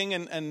talking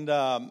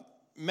and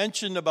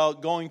mentioned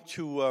about going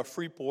to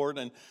Freeport,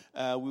 and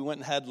we went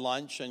and had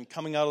lunch. And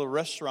coming out of the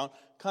restaurant,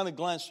 kind of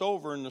glanced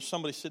over, and there's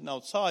somebody sitting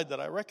outside that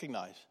I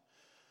recognize.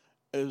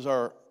 It was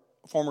our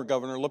former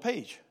Governor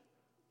LePage.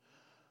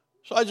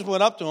 So I just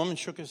went up to him and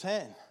shook his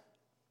hand.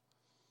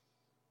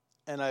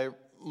 And I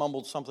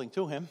mumbled something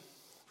to him,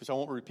 which I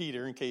won't repeat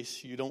here in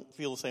case you don't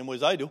feel the same way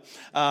as I do.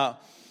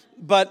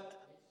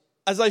 But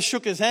as I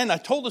shook his hand, I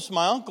told this to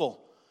my uncle.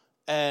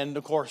 And,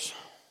 of course,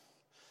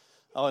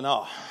 oh,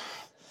 no.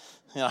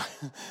 I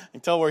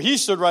can tell where he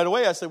stood right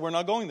away. I said, we're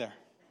not going there.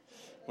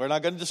 We're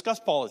not going to discuss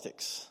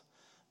politics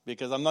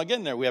because I'm not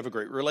getting there. We have a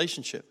great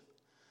relationship.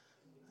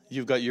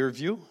 You've got your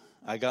view.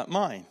 I got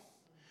mine.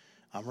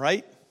 I'm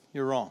right.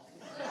 You're wrong.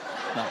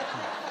 No.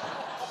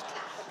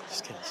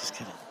 Just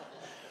kidding.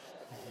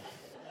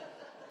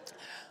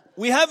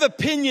 We have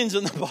opinions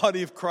in the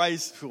body of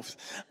Christ.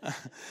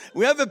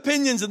 We have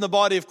opinions in the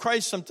body of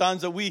Christ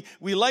sometimes that we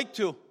like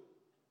to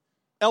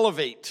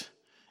elevate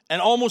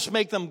and almost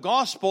make them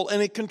gospel,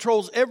 and it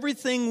controls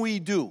everything we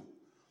do.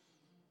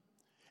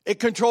 It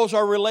controls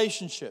our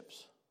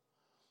relationships.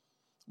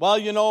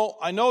 Well,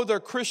 I know they're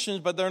Christians,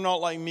 but they're not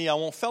like me. I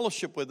won't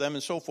fellowship with them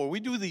and so forth. We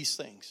do these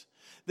things.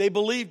 They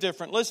believe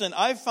different. Listen,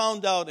 I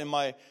found out in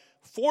my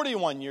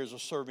 41 years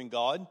of serving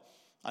God,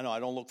 I know I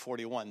don't look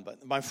 41,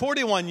 but my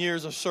 41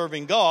 years of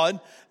serving God,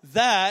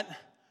 that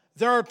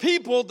there are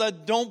people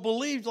that don't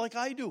believe like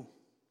I do.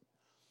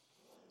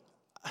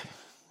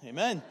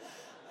 Amen.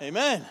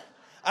 Amen.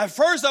 At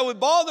first that would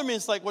bother me.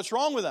 It's like, what's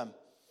wrong with them?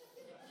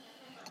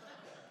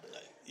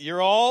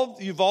 You've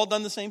all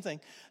done the same thing.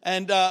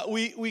 And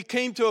we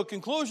came to a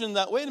conclusion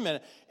that, wait a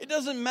minute, it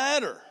doesn't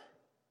matter.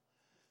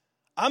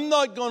 I'm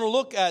not going to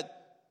look at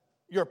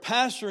your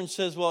pastor and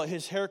says, well,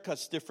 his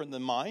haircut's different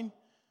than mine.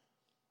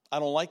 I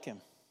don't like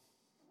him.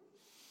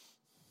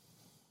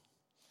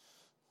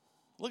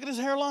 Look at his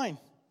hairline.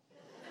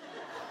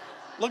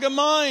 Look at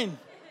mine.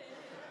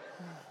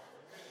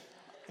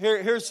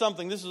 Here's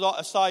something. This is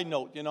a side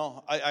note,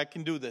 I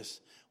can do this.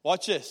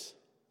 Watch this.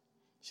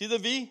 See the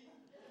V?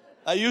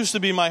 That used to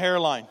be my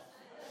hairline.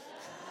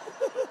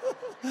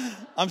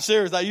 I'm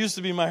serious. That used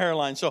to be my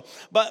hairline.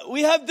 But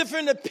we have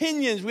different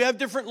opinions. We have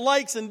different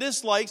likes and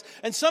dislikes.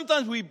 And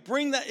sometimes we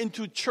bring that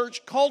into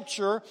church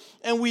culture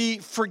and we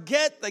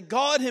forget that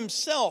God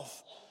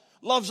himself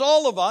loves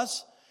all of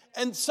us.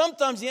 And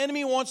sometimes the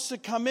enemy wants to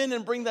come in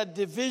and bring that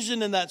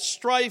division and that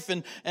strife.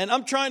 And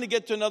I'm trying to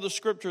get to another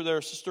scripture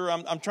there, sister.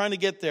 I'm trying to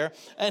get there.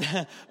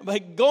 And by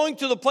going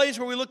to the place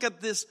where we look at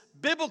this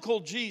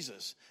biblical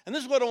Jesus. And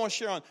this is what I want to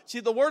share on. See,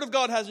 the Word of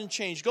God hasn't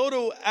changed. Go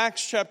to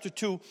Acts chapter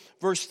 2,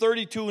 verse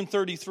 32 and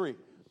 33.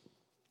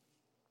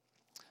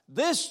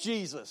 This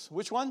Jesus,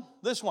 which one?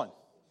 This one.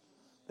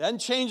 They hadn't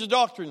changed the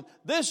doctrine.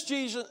 This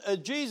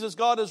Jesus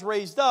God has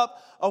raised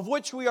up, of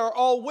which we are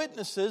all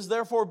witnesses,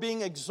 therefore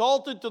being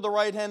exalted to the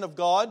right hand of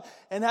God,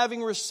 and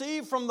having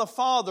received from the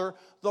Father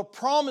the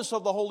promise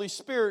of the Holy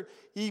Spirit,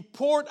 he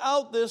poured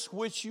out this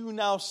which you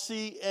now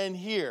see and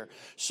hear.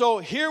 So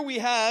here we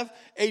have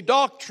a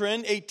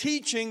doctrine, a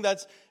teaching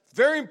that's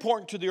very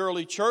important to the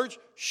early church,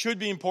 should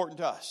be important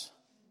to us.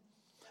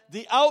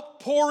 The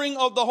outpouring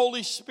of the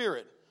Holy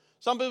Spirit.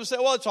 Some people say,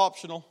 well, it's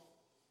optional.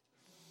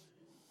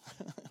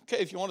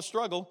 Okay, if you want to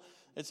struggle,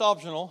 it's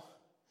optional.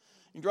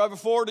 You can drive a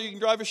Ford or you can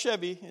drive a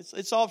Chevy.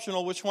 It's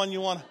optional which one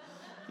you want.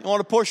 You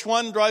want to push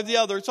one and drive the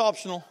other. It's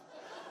optional.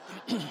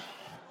 The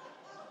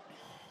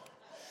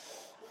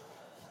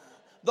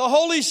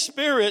Holy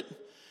Spirit,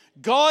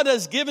 God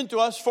has given to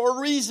us for a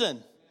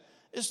reason.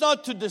 It's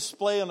not to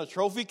display on a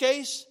trophy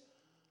case.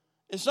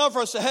 It's not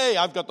for us to say, hey,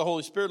 I've got the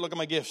Holy Spirit. Look at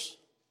my gifts.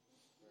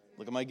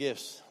 Look at my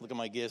gifts. Look at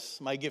my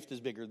gifts. My gift is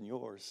bigger than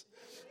yours.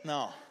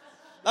 No,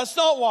 that's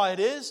not why it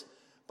is.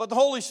 But the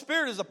Holy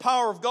Spirit is the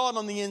power of God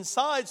on the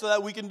inside so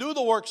that we can do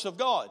the works of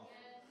God.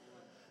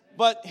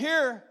 But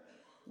here,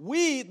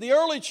 the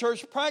early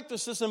church,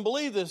 practiced this and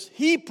believed this.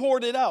 He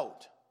poured it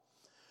out.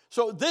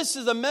 So this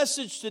is a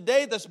message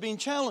today that's being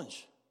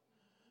challenged.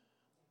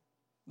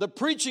 The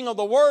preaching of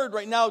the Word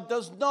right now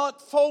does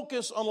not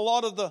focus on a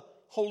lot of the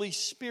Holy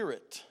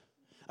Spirit.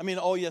 I mean,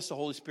 oh yes, the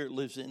Holy Spirit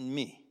lives in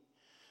me.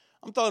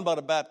 I'm talking about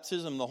a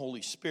baptism of the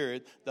Holy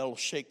Spirit that will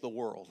shake the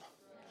world.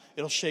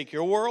 It'll shake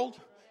your world.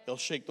 It'll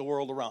shake the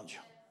world around you.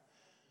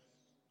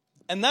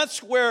 And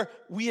that's where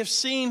we have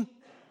seen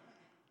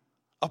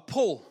a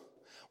pull.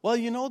 Well,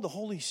 the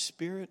Holy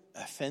Spirit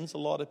offends a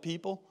lot of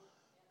people.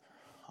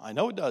 I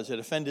know it does. It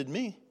offended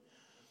me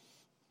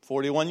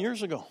 41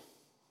 years ago.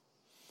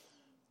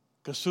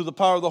 Because through the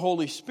power of the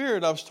Holy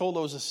Spirit, I was told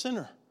I was a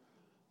sinner.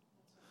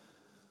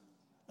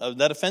 Is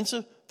that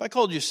offensive? If I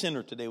called you a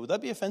sinner today, would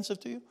that be offensive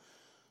to you?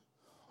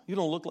 You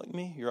don't look like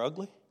me. You're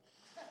ugly.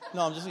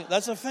 No, I'm just kidding.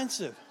 That's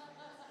offensive.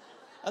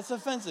 That's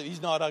offensive.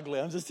 He's not ugly.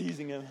 I'm just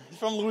teasing him. He's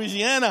from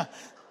Louisiana.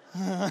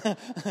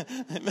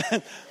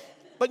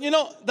 But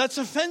that's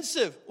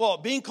offensive. Well,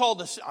 being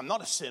called I'm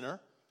not a sinner.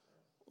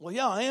 Well,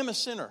 yeah, I am a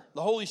sinner.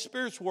 The Holy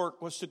Spirit's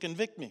work was to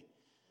convict me.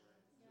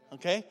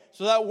 Okay?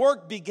 So that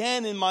work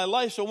began in my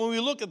life. So when we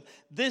look at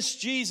this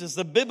Jesus,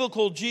 the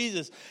biblical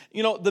Jesus,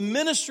 the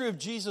ministry of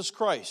Jesus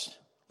Christ,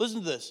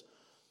 listen to this,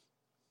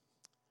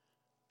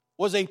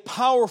 was a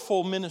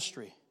powerful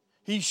ministry.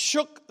 He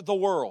shook the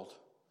world.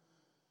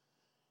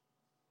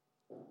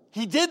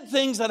 He did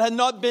things that had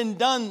not been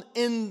done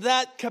in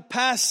that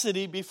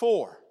capacity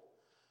before.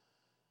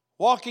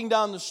 Walking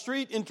down the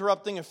street,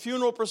 interrupting a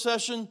funeral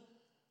procession,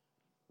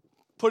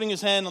 putting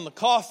his hand on the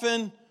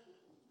coffin.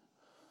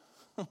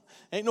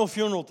 Ain't no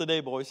funeral today,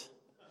 boys.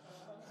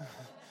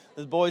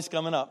 This boy's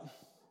coming up.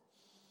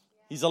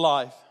 He's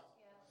alive.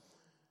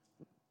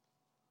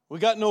 We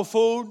got no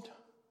food.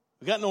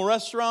 We got no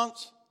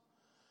restaurants.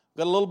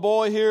 We got a little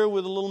boy here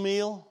with a little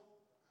meal.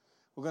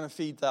 We're going to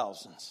feed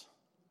thousands.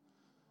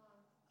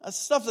 That's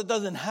stuff that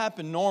doesn't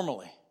happen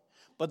normally.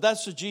 But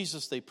that's the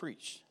Jesus they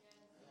preached.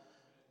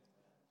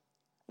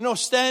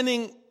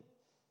 Standing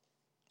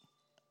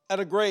at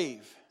a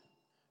grave.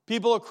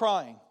 People are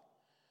crying.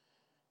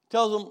 He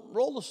tells them,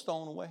 roll the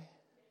stone away.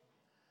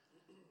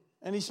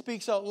 And he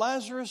speaks out,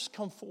 Lazarus,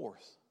 come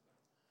forth.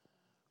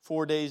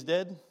 4 days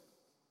dead.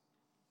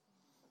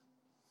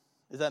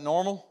 Is that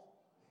normal?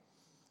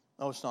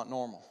 No, it's not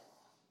normal.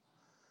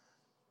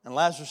 And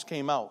Lazarus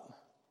came out.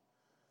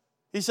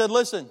 He said,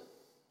 listen,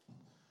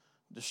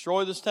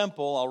 destroy this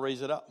temple, I'll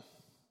raise it up.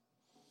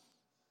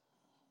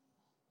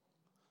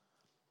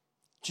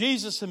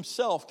 Jesus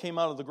himself came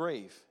out of the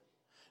grave.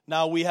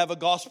 Now we have a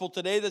gospel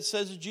today that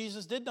says that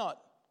Jesus did not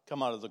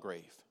come out of the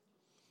grave.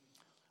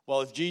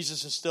 Well, if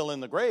Jesus is still in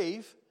the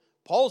grave,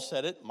 Paul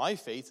said it, my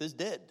faith is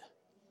dead.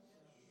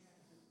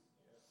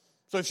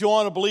 So if you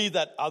want to believe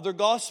that other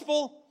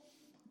gospel,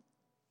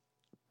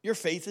 your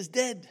faith is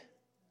dead.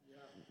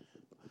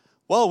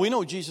 Well, we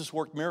know Jesus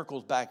worked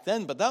miracles back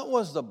then, but that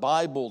was the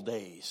Bible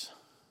days.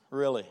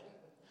 Really.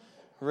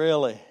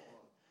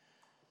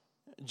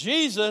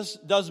 Jesus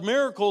does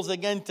miracles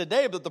again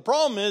today, but the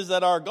problem is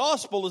that our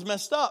gospel is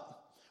messed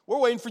up. We're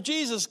waiting for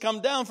Jesus to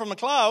come down from the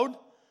cloud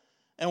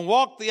and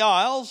walk the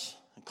aisles,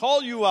 and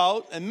call you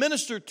out, and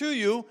minister to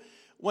you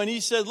when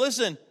he said,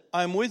 listen,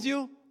 I'm with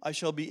you, I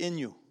shall be in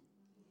you.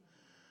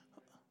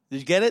 Did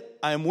you get it?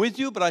 I am with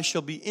you, but I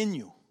shall be in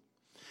you.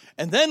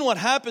 And then what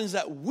happens is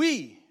that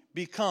we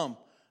become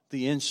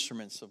the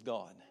instruments of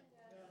God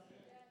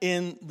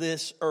in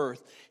this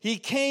earth. He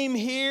came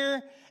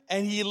here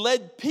and he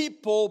led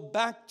people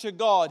back to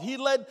God. He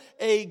led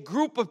a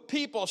group of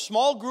people, a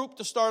small group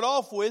to start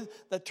off with,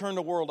 that turned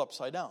the world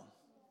upside down.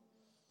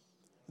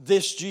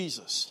 This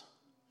Jesus.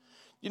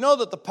 You know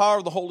that the power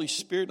of the Holy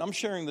Spirit, I'm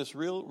sharing this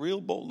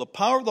real bold, the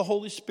power of the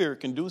Holy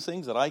Spirit can do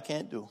things that I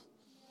can't do.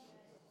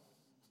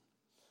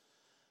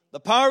 The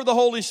power of the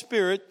Holy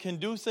Spirit can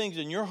do things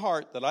in your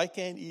heart that I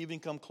can't even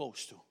come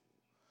close to.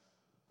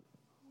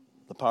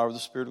 The power of the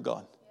Spirit of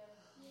God.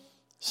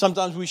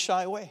 Sometimes we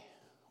shy away.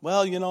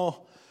 Well,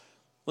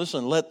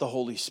 listen, let the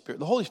Holy Spirit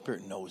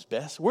knows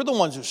best. We're the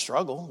ones who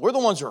struggle. We're the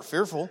ones who are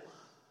fearful.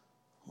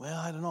 Well,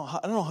 I don't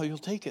know how you'll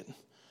take it.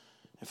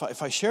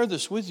 If I share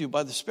this with you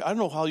by the Spirit, I don't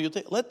know how you'll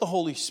take it. Let the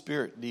Holy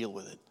Spirit deal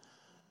with it.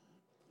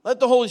 Let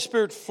the Holy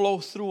Spirit flow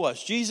through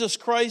us. Jesus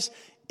Christ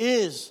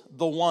is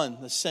the one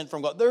that's sent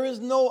from God. There is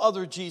no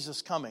other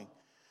Jesus coming.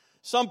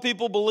 Some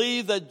people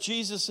believe that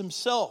Jesus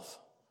himself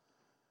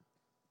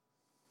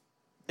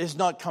is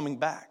not coming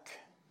back.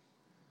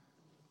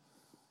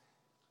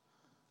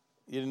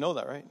 You didn't know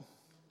that, right?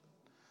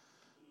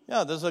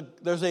 Yeah,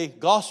 there's a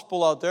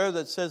gospel out there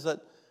that says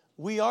that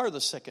we are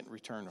the second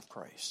return of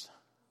Christ.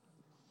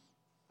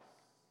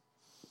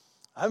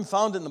 I haven't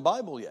found it in the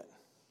Bible yet.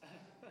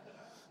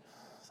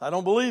 I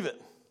don't believe it.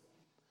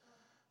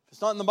 If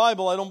it's not in the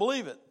Bible, I don't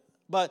believe it.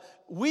 But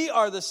we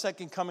are the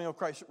second coming of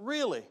Christ.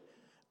 Really.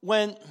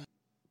 When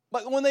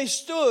they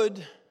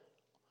stood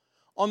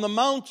on the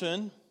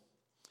mountain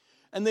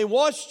and they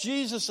watched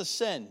Jesus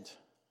ascend.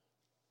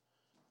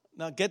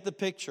 Now get the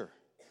picture.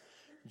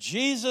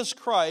 Jesus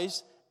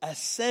Christ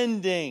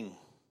ascending.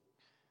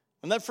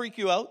 Wouldn't that freak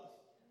you out?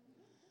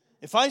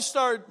 If I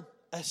start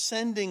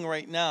ascending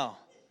right now,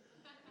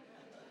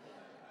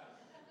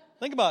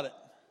 think about it.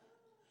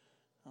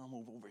 I'll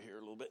move over here a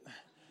little bit.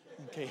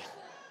 Okay.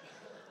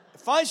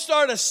 If I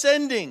start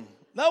ascending,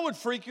 that would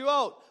freak you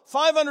out.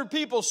 500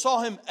 people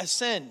saw him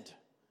ascend.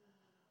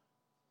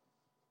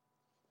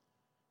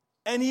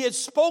 And he had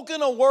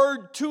spoken a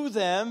word to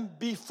them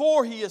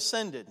before he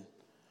ascended. He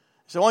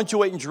said, why don't you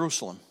wait in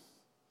Jerusalem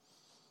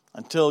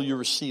until you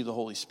receive the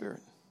Holy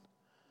Spirit?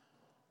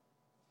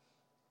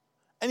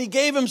 And he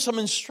gave him some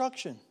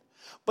instruction.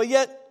 But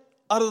yet,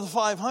 out of the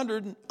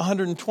 500,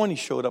 120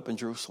 showed up in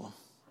Jerusalem.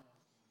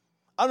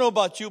 I don't know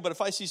about you, but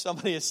if I see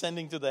somebody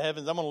ascending to the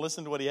heavens, I'm going to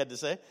listen to what he had to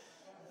say.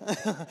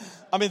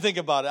 Think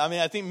about it.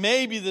 I think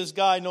maybe this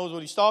guy knows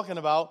what he's talking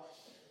about.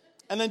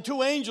 And then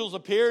 2 angels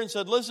appear and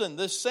said, listen,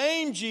 the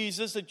same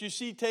Jesus that you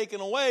see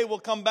taken away will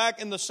come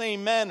back in the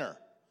same manner.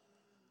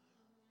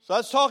 So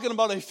that's talking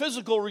about a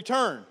physical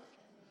return.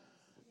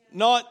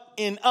 Not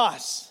in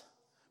us.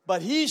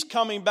 But he's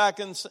coming back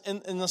in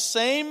the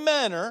same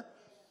manner.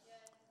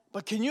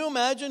 But can you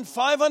imagine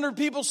 500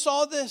 people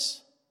saw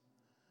this?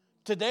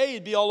 Today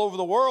it'd be all over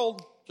the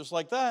world, just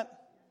like that.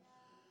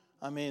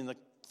 The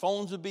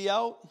phones would be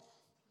out.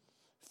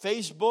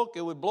 Facebook,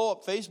 it would blow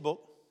up Facebook.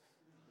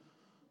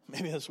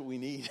 Maybe that's what we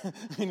need.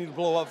 We need to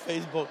blow up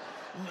Facebook.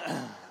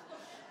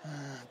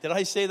 Did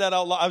I say that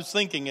out loud? I was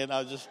thinking it.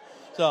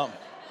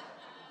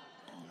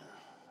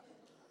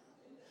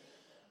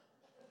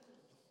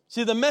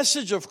 See, the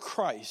message of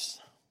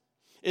Christ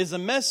is a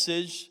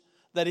message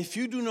that if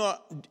you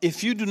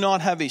do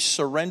not have a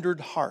surrendered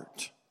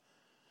heart,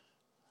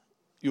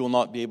 you will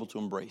not be able to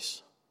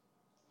embrace.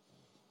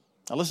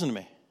 Now listen to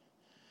me.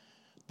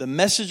 The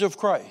message of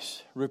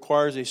Christ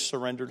requires a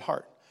surrendered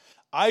heart.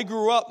 I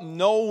grew up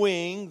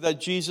knowing that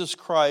Jesus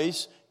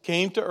Christ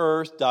came to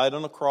earth, died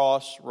on a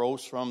cross,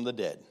 rose from the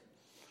dead.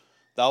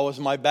 That was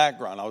my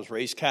background. I was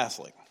raised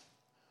Catholic.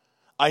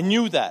 I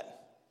knew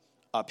that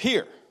up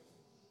here.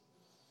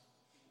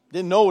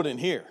 Didn't know it in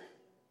here.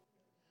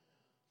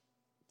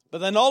 But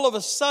then all of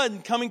a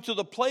sudden, coming to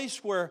the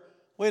place where,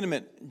 wait a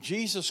minute,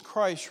 Jesus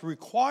Christ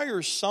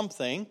requires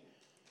something,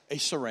 a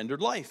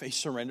surrendered life, a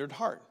surrendered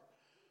heart.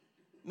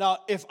 Now,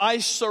 if I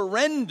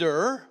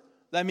surrender,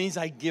 that means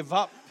I give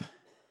up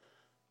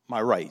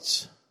my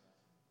rights.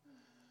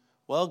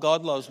 Well,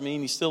 God loves me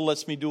and He still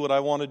lets me do what I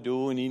want to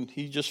do, and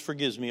He just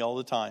forgives me all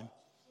the time.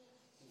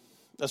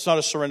 That's not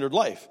a surrendered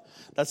life.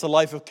 That's a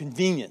life of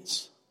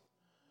convenience.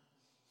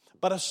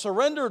 But a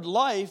surrendered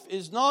life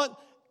is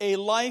not a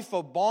life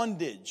of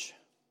bondage.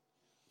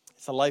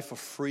 It's a life of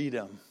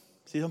freedom.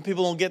 See, some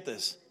people don't get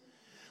this.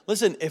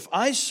 Listen, if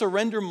I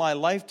surrender my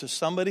life to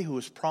somebody who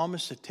has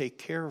promised to take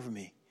care of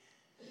me,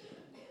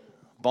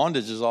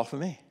 bondage is off of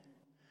me.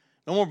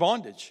 No more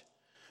bondage,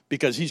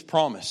 because He's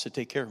promised to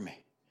take care of me.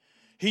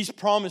 He's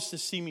promised to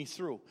see me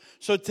through.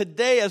 So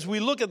today, as we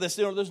look at this,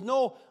 there's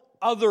no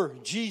other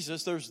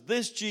Jesus. There's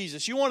this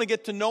Jesus. You want to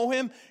get to know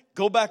Him?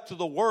 Go back to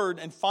the Word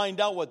and find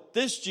out what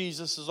this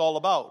Jesus is all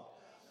about.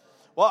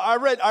 Well, I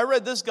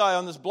read this guy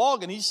on this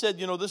blog, and he said,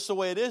 this is the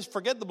way it is.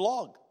 Forget the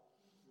blog.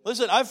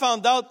 Listen, I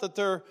found out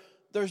that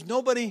there's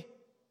nobody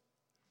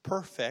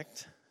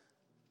perfect,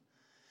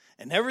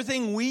 and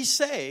everything we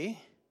say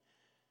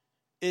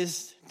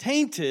is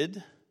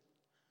tainted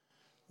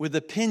with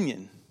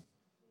opinion.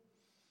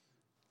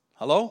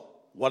 Hello?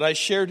 What I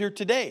shared here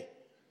today,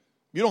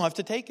 you don't have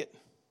to take it.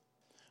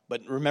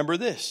 But remember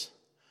this,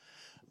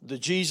 the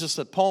Jesus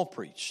that Paul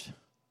preached,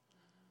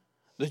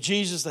 the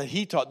Jesus that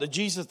he taught, the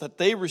Jesus that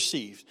they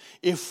received,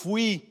 if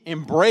we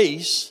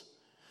embrace,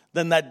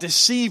 then that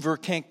deceiver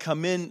can't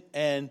come in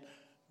and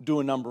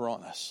do a number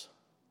on us.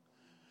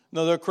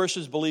 No, there are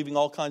Christians believing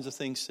all kinds of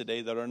things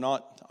today that are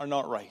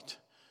not right.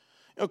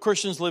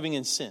 Christians living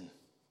in sin.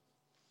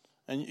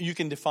 And you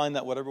can define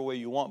that whatever way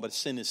you want, but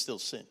sin is still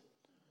sin.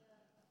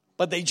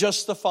 But they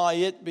justify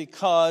it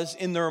because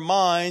in their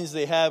minds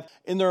they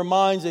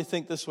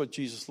think this is what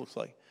Jesus looks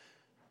like.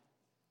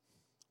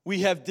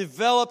 We have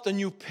developed a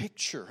new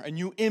picture, a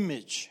new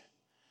image.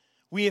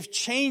 We have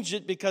changed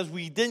it because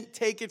we didn't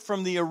take it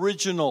from the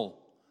original.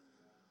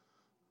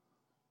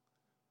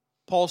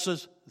 Paul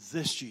says,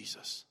 this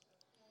Jesus.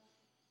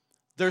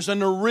 There's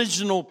an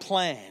original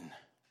plan.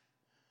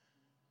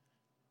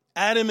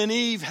 Adam and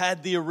Eve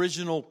had the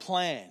original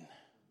plan.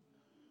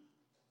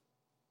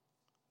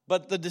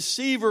 But the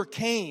deceiver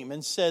came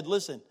and said,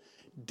 listen,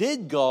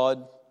 did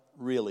God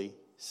really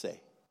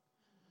say?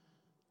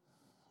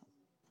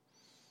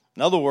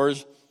 In other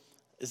words,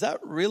 is that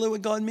really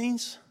what God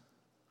means?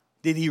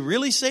 Did He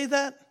really say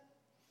that?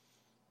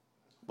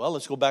 Well,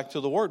 let's go back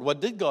to the Word.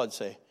 What did God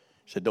say?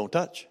 He said, don't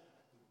touch.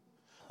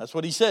 That's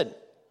what He said.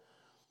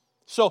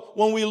 So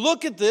when we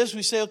look at this,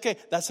 we say, okay,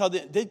 that's how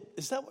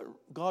is that what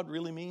God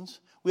really means?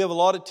 We have a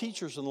lot of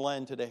teachers in the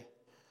land today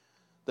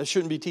that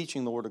shouldn't be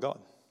teaching the Word of God.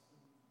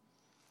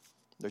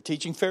 They're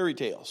teaching fairy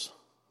tales.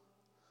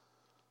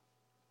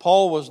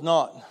 Paul was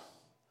not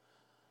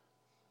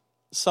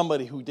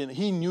somebody who didn't.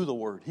 He knew the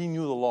Word. He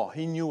knew the law.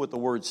 He knew what the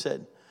Word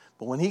said.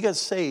 But when he got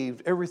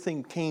saved,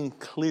 everything came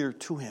clear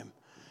to him.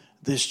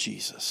 This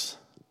Jesus.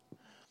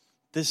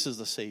 This is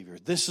the Savior.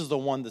 This is the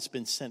one that's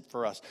been sent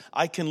for us.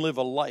 I can live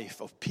a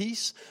life of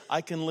peace.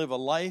 I can live a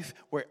life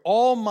where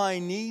all my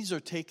needs are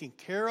taken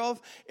care of.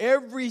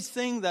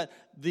 Everything that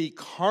the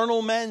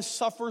carnal man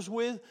suffers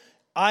with,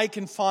 I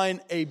can find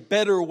a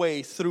better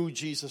way through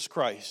Jesus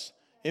Christ.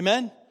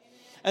 Amen?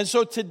 And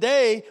so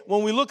today,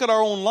 when we look at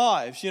our own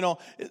lives,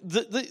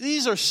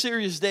 these are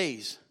serious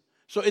days.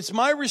 So it's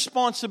my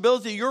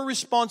responsibility, your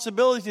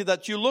responsibility,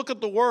 that you look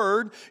at the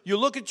Word, you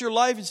look at your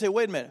life and say,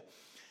 wait a minute,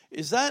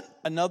 is that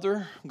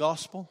another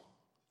gospel?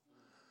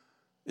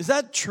 Is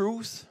that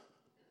truth?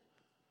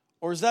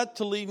 Or is that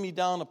to lead me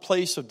down a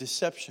place of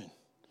deception?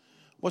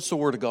 What's the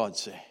Word of God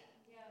say?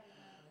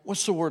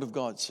 What's the Word of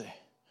God say?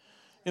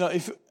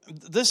 If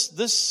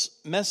this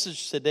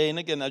message today, and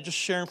again, I'm just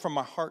sharing from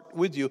my heart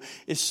with you,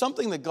 is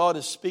something that God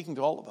is speaking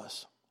to all of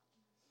us.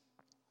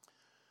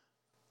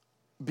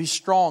 Be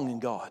strong in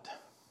God.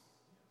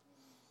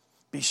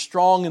 Be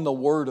strong in the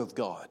Word of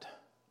God.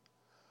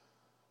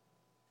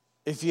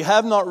 If you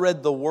have not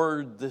read the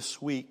Word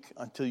this week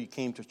until you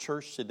came to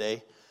church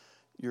today,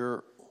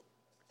 you're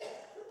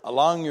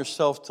allowing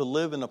yourself to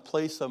live in a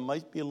place that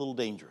might be a little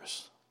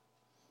dangerous.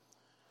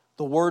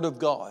 The Word of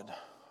God,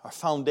 our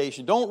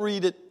foundation. Don't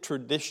read it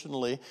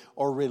traditionally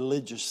or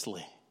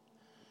religiously.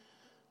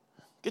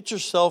 Get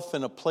yourself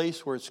in a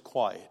place where it's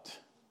quiet.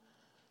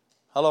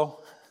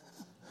 Hello?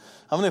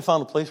 How many have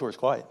found a place where it's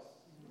quiet?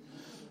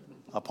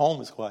 A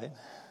home is quiet.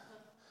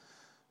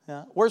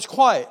 Yeah. Where it's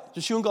quiet,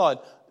 just you and God.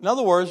 In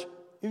other words,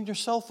 even your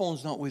cell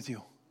phone's not with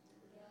you.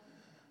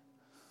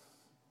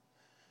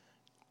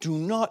 Do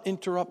not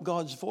interrupt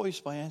God's voice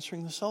by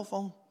answering the cell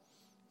phone.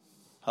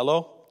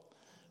 Hello?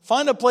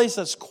 Find a place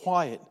that's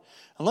quiet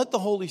and let the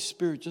Holy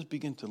Spirit just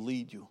begin to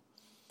lead you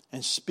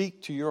and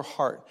speak to your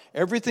heart.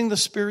 Everything the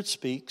Spirit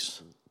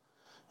speaks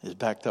is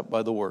backed up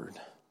by the Word. Isn't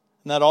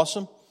that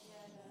awesome?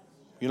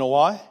 You know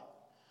why?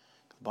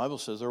 The Bible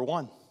says they're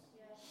one.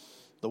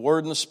 The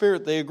Word and the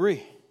Spirit, they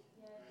agree.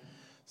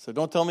 So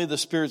don't tell me the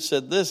Spirit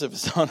said this if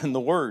it's not in the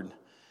Word.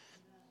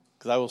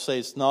 Because I will say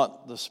it's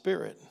not the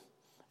Spirit.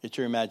 It's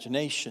your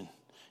imagination.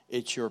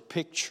 It's your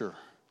picture.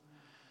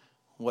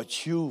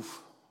 What you've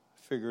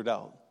figured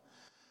out.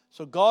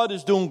 So God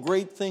is doing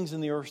great things in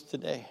the earth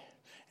today.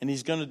 And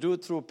He's going to do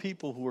it through a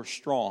people who are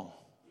strong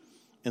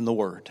in the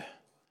Word.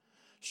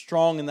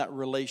 Strong in that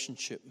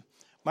relationship.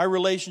 My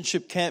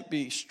relationship can't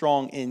be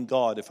strong in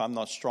God if I'm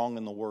not strong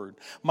in the Word.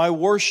 My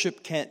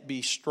worship can't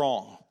be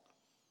strong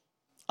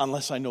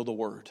unless I know the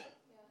Word.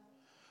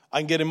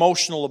 I can get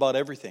emotional about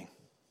everything.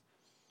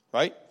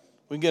 Right?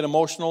 We can get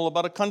emotional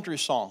about a country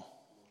song.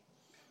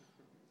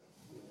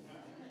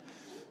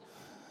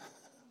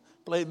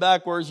 Play it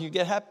backwards and you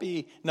get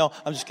happy. No,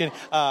 I'm just kidding.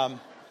 But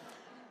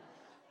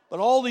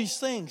all these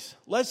things,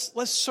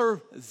 let's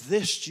serve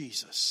this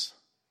Jesus.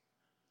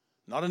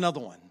 Not another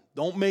one.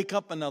 Don't make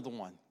up another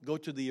one. Go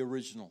to the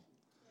original.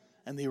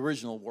 And the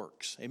original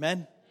works. Amen?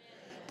 Amen.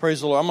 Praise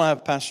the Lord. I'm going to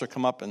have Pastor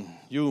come up and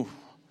you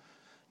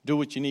do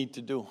what you need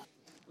to do.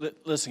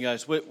 Listen,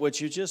 guys,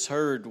 what you just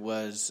heard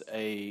was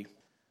a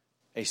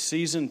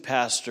seasoned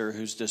pastor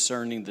who's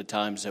discerning the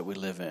times that we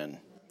live in.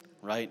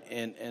 Right?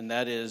 And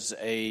that is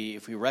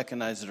if we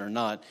recognize it or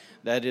not,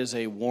 that is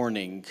a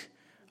warning,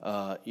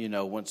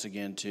 once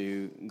again,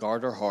 to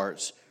guard our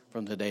hearts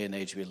from the day and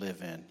age we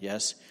live in.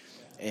 Yes?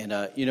 And,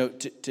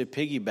 to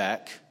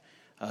piggyback,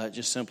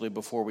 just simply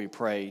before we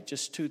pray,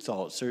 just two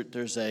thoughts.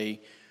 There's a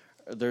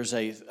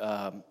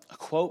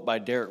quote by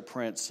Derek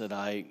Prince that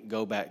I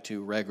go back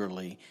to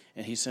regularly,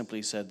 and he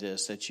simply said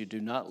this, that you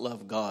do not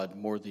love God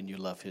more than you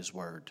love His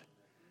Word.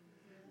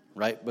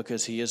 Right?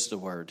 Because He is the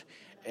Word.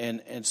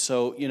 And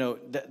so,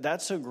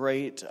 that's a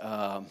great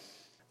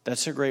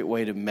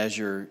way to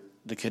measure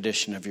the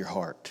condition of your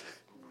heart,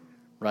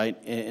 right?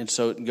 And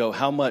so go,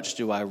 how much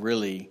do I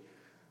really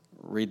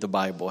read the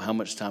Bible? How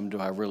much time do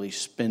I really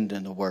spend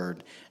in the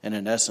Word? And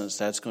in essence,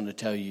 that's going to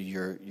tell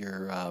you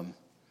your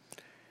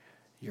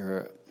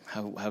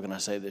how can I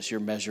say this? Your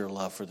measure of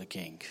love for the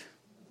King.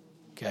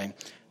 Okay?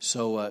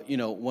 So,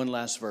 one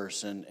last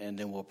verse and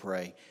then we'll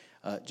pray.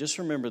 Just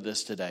remember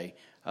this today.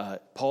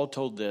 Paul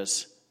told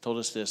us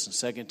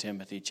this in 2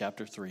 Timothy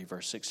chapter 3,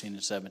 verse 16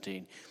 and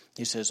 17.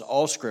 He says,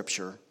 all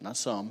Scripture, not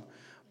some,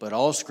 but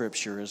all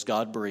Scripture is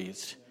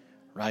God-breathed,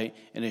 right?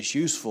 And it's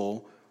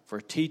useful for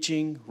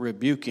teaching,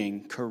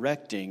 rebuking,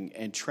 correcting,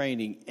 and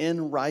training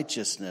in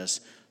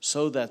righteousness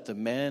so that the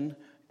man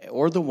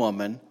or the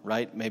woman,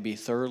 right, may be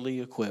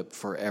thoroughly equipped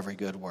for every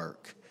good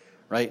work,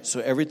 right? So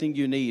everything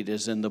you need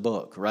is in the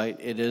book, right?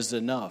 It is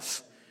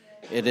enough.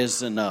 It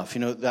is enough.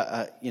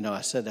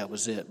 I said that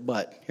was it,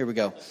 but here we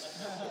go.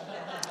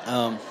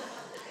 The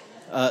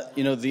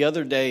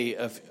other day,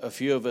 a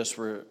few of us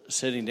were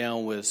sitting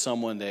down with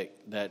someone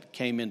that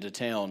came into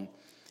town,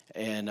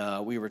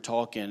 and we were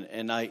talking,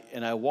 and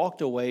I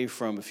walked away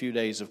from a few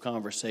days of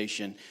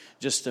conversation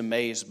just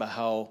amazed by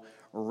how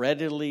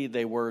readily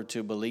they were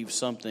to believe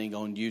something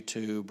on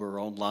YouTube or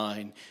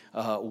online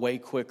way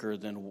quicker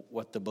than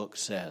what the book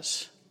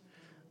says.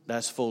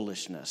 That's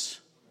foolishness.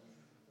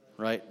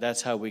 Right?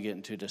 That's how we get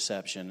into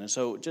deception. And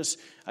so just,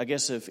 I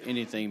guess if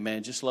anything,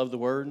 man, just love the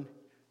Word.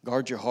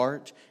 Guard your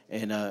heart,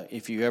 and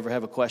if you ever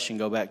have a question,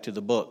 go back to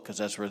the book, because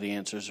that's where the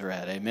answers are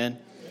at. Amen?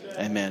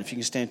 Amen. If you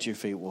can stand to your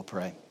feet, we'll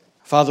pray.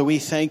 Father, we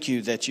thank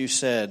you that you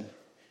said,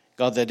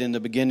 God, that in the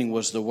beginning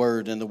was the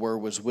Word, and the Word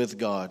was with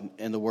God,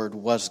 and the Word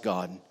was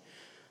God.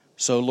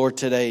 So, Lord,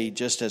 today,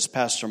 just as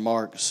Pastor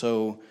Mark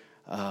so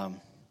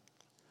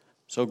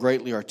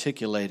greatly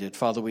articulated,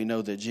 Father, we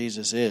know that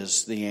Jesus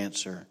is the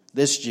answer.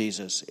 This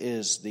Jesus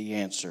is the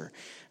answer.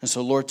 And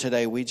so, Lord,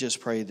 today we just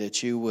pray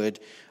that you would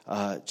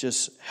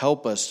just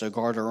help us to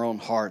guard our own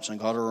hearts and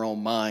guard our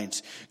own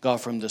minds,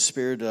 God, from the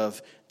spirit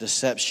of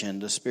deception,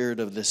 the spirit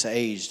of this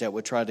age that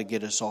would try to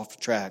get us off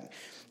track.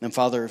 And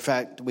Father, in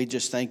fact, we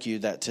just thank you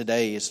that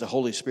today, as the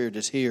Holy Spirit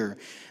is here,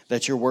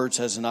 that your word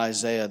says in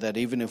Isaiah that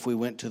even if we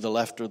went to the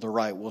left or the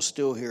right, we'll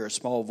still hear a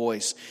small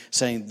voice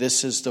saying,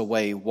 this is the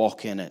way,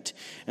 walk in it.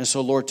 And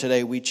so, Lord,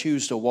 today we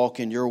choose to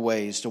walk in your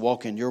ways, to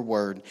walk in your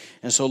word.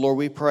 And so, Lord,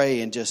 we pray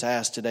and just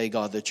ask today,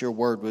 God, that your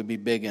word would be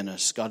big in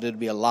us. God, it would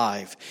be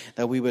alive,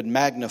 that we would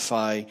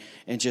magnify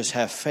and just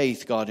have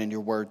faith, God, in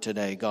your word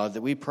today. God,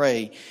 that we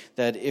pray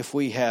that if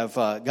we have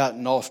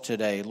gotten off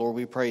today, Lord,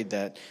 we pray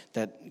that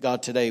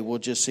God, today we'll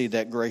just see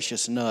that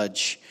gracious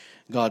nudge,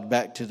 God,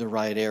 back to the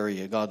right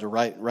area, God, the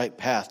right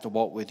path to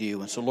walk with you.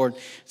 And so, Lord,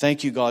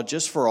 thank you, God,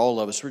 just for all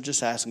of us. We're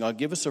just asking, God,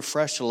 give us a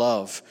fresh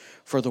love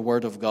for the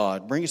Word of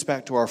God. Bring us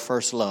back to our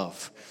first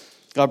love.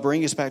 God,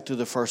 bring us back to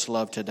the first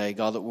love today,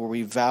 God, that where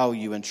we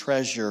value and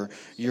treasure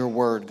your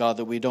word, God,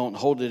 that we don't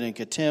hold it in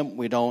contempt.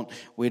 We don't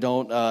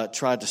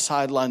try to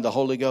sideline the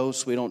Holy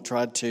Ghost. We don't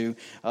try to,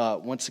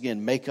 once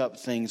again, make up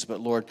things.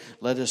 But, Lord,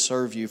 let us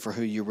serve you for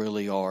who you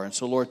really are. And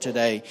so, Lord,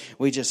 today,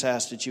 we just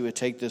ask that you would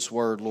take this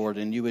word, Lord,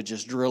 and you would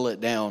just drill it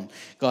down,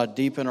 God,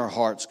 deep in our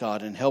hearts,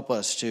 God, and help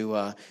us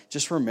to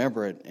just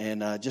remember it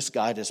and just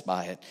guide us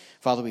by it.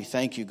 Father, we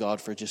thank you,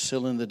 God, for just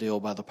sealing the deal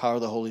by the power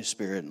of the Holy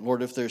Spirit. And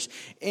Lord, if there's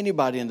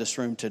anybody in this room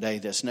room today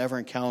that's never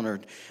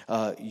encountered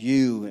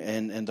you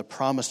and the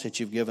promise that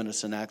you've given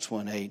us in Acts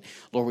 1:8,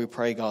 Lord, we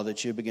pray, God,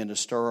 that you begin to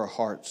stir our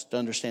hearts to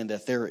understand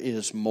that there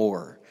is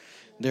more.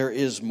 There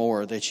is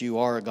more, that you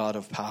are a God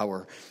of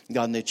power,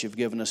 God, and that you've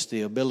given us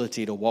the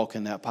ability to walk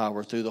in that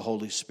power through the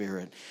Holy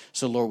Spirit.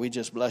 So, Lord, we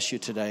just bless you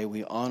today.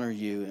 We honor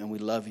you and we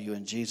love you.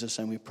 In Jesus'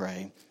 name we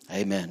pray.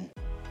 Amen.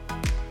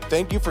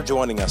 Thank you for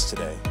joining us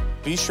today.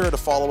 Be sure to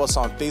follow us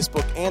on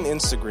Facebook and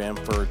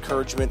Instagram for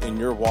encouragement in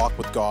your walk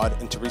with God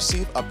and to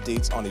receive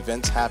updates on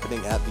events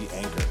happening at The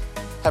Anchor.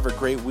 Have a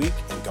great week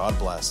and God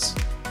bless.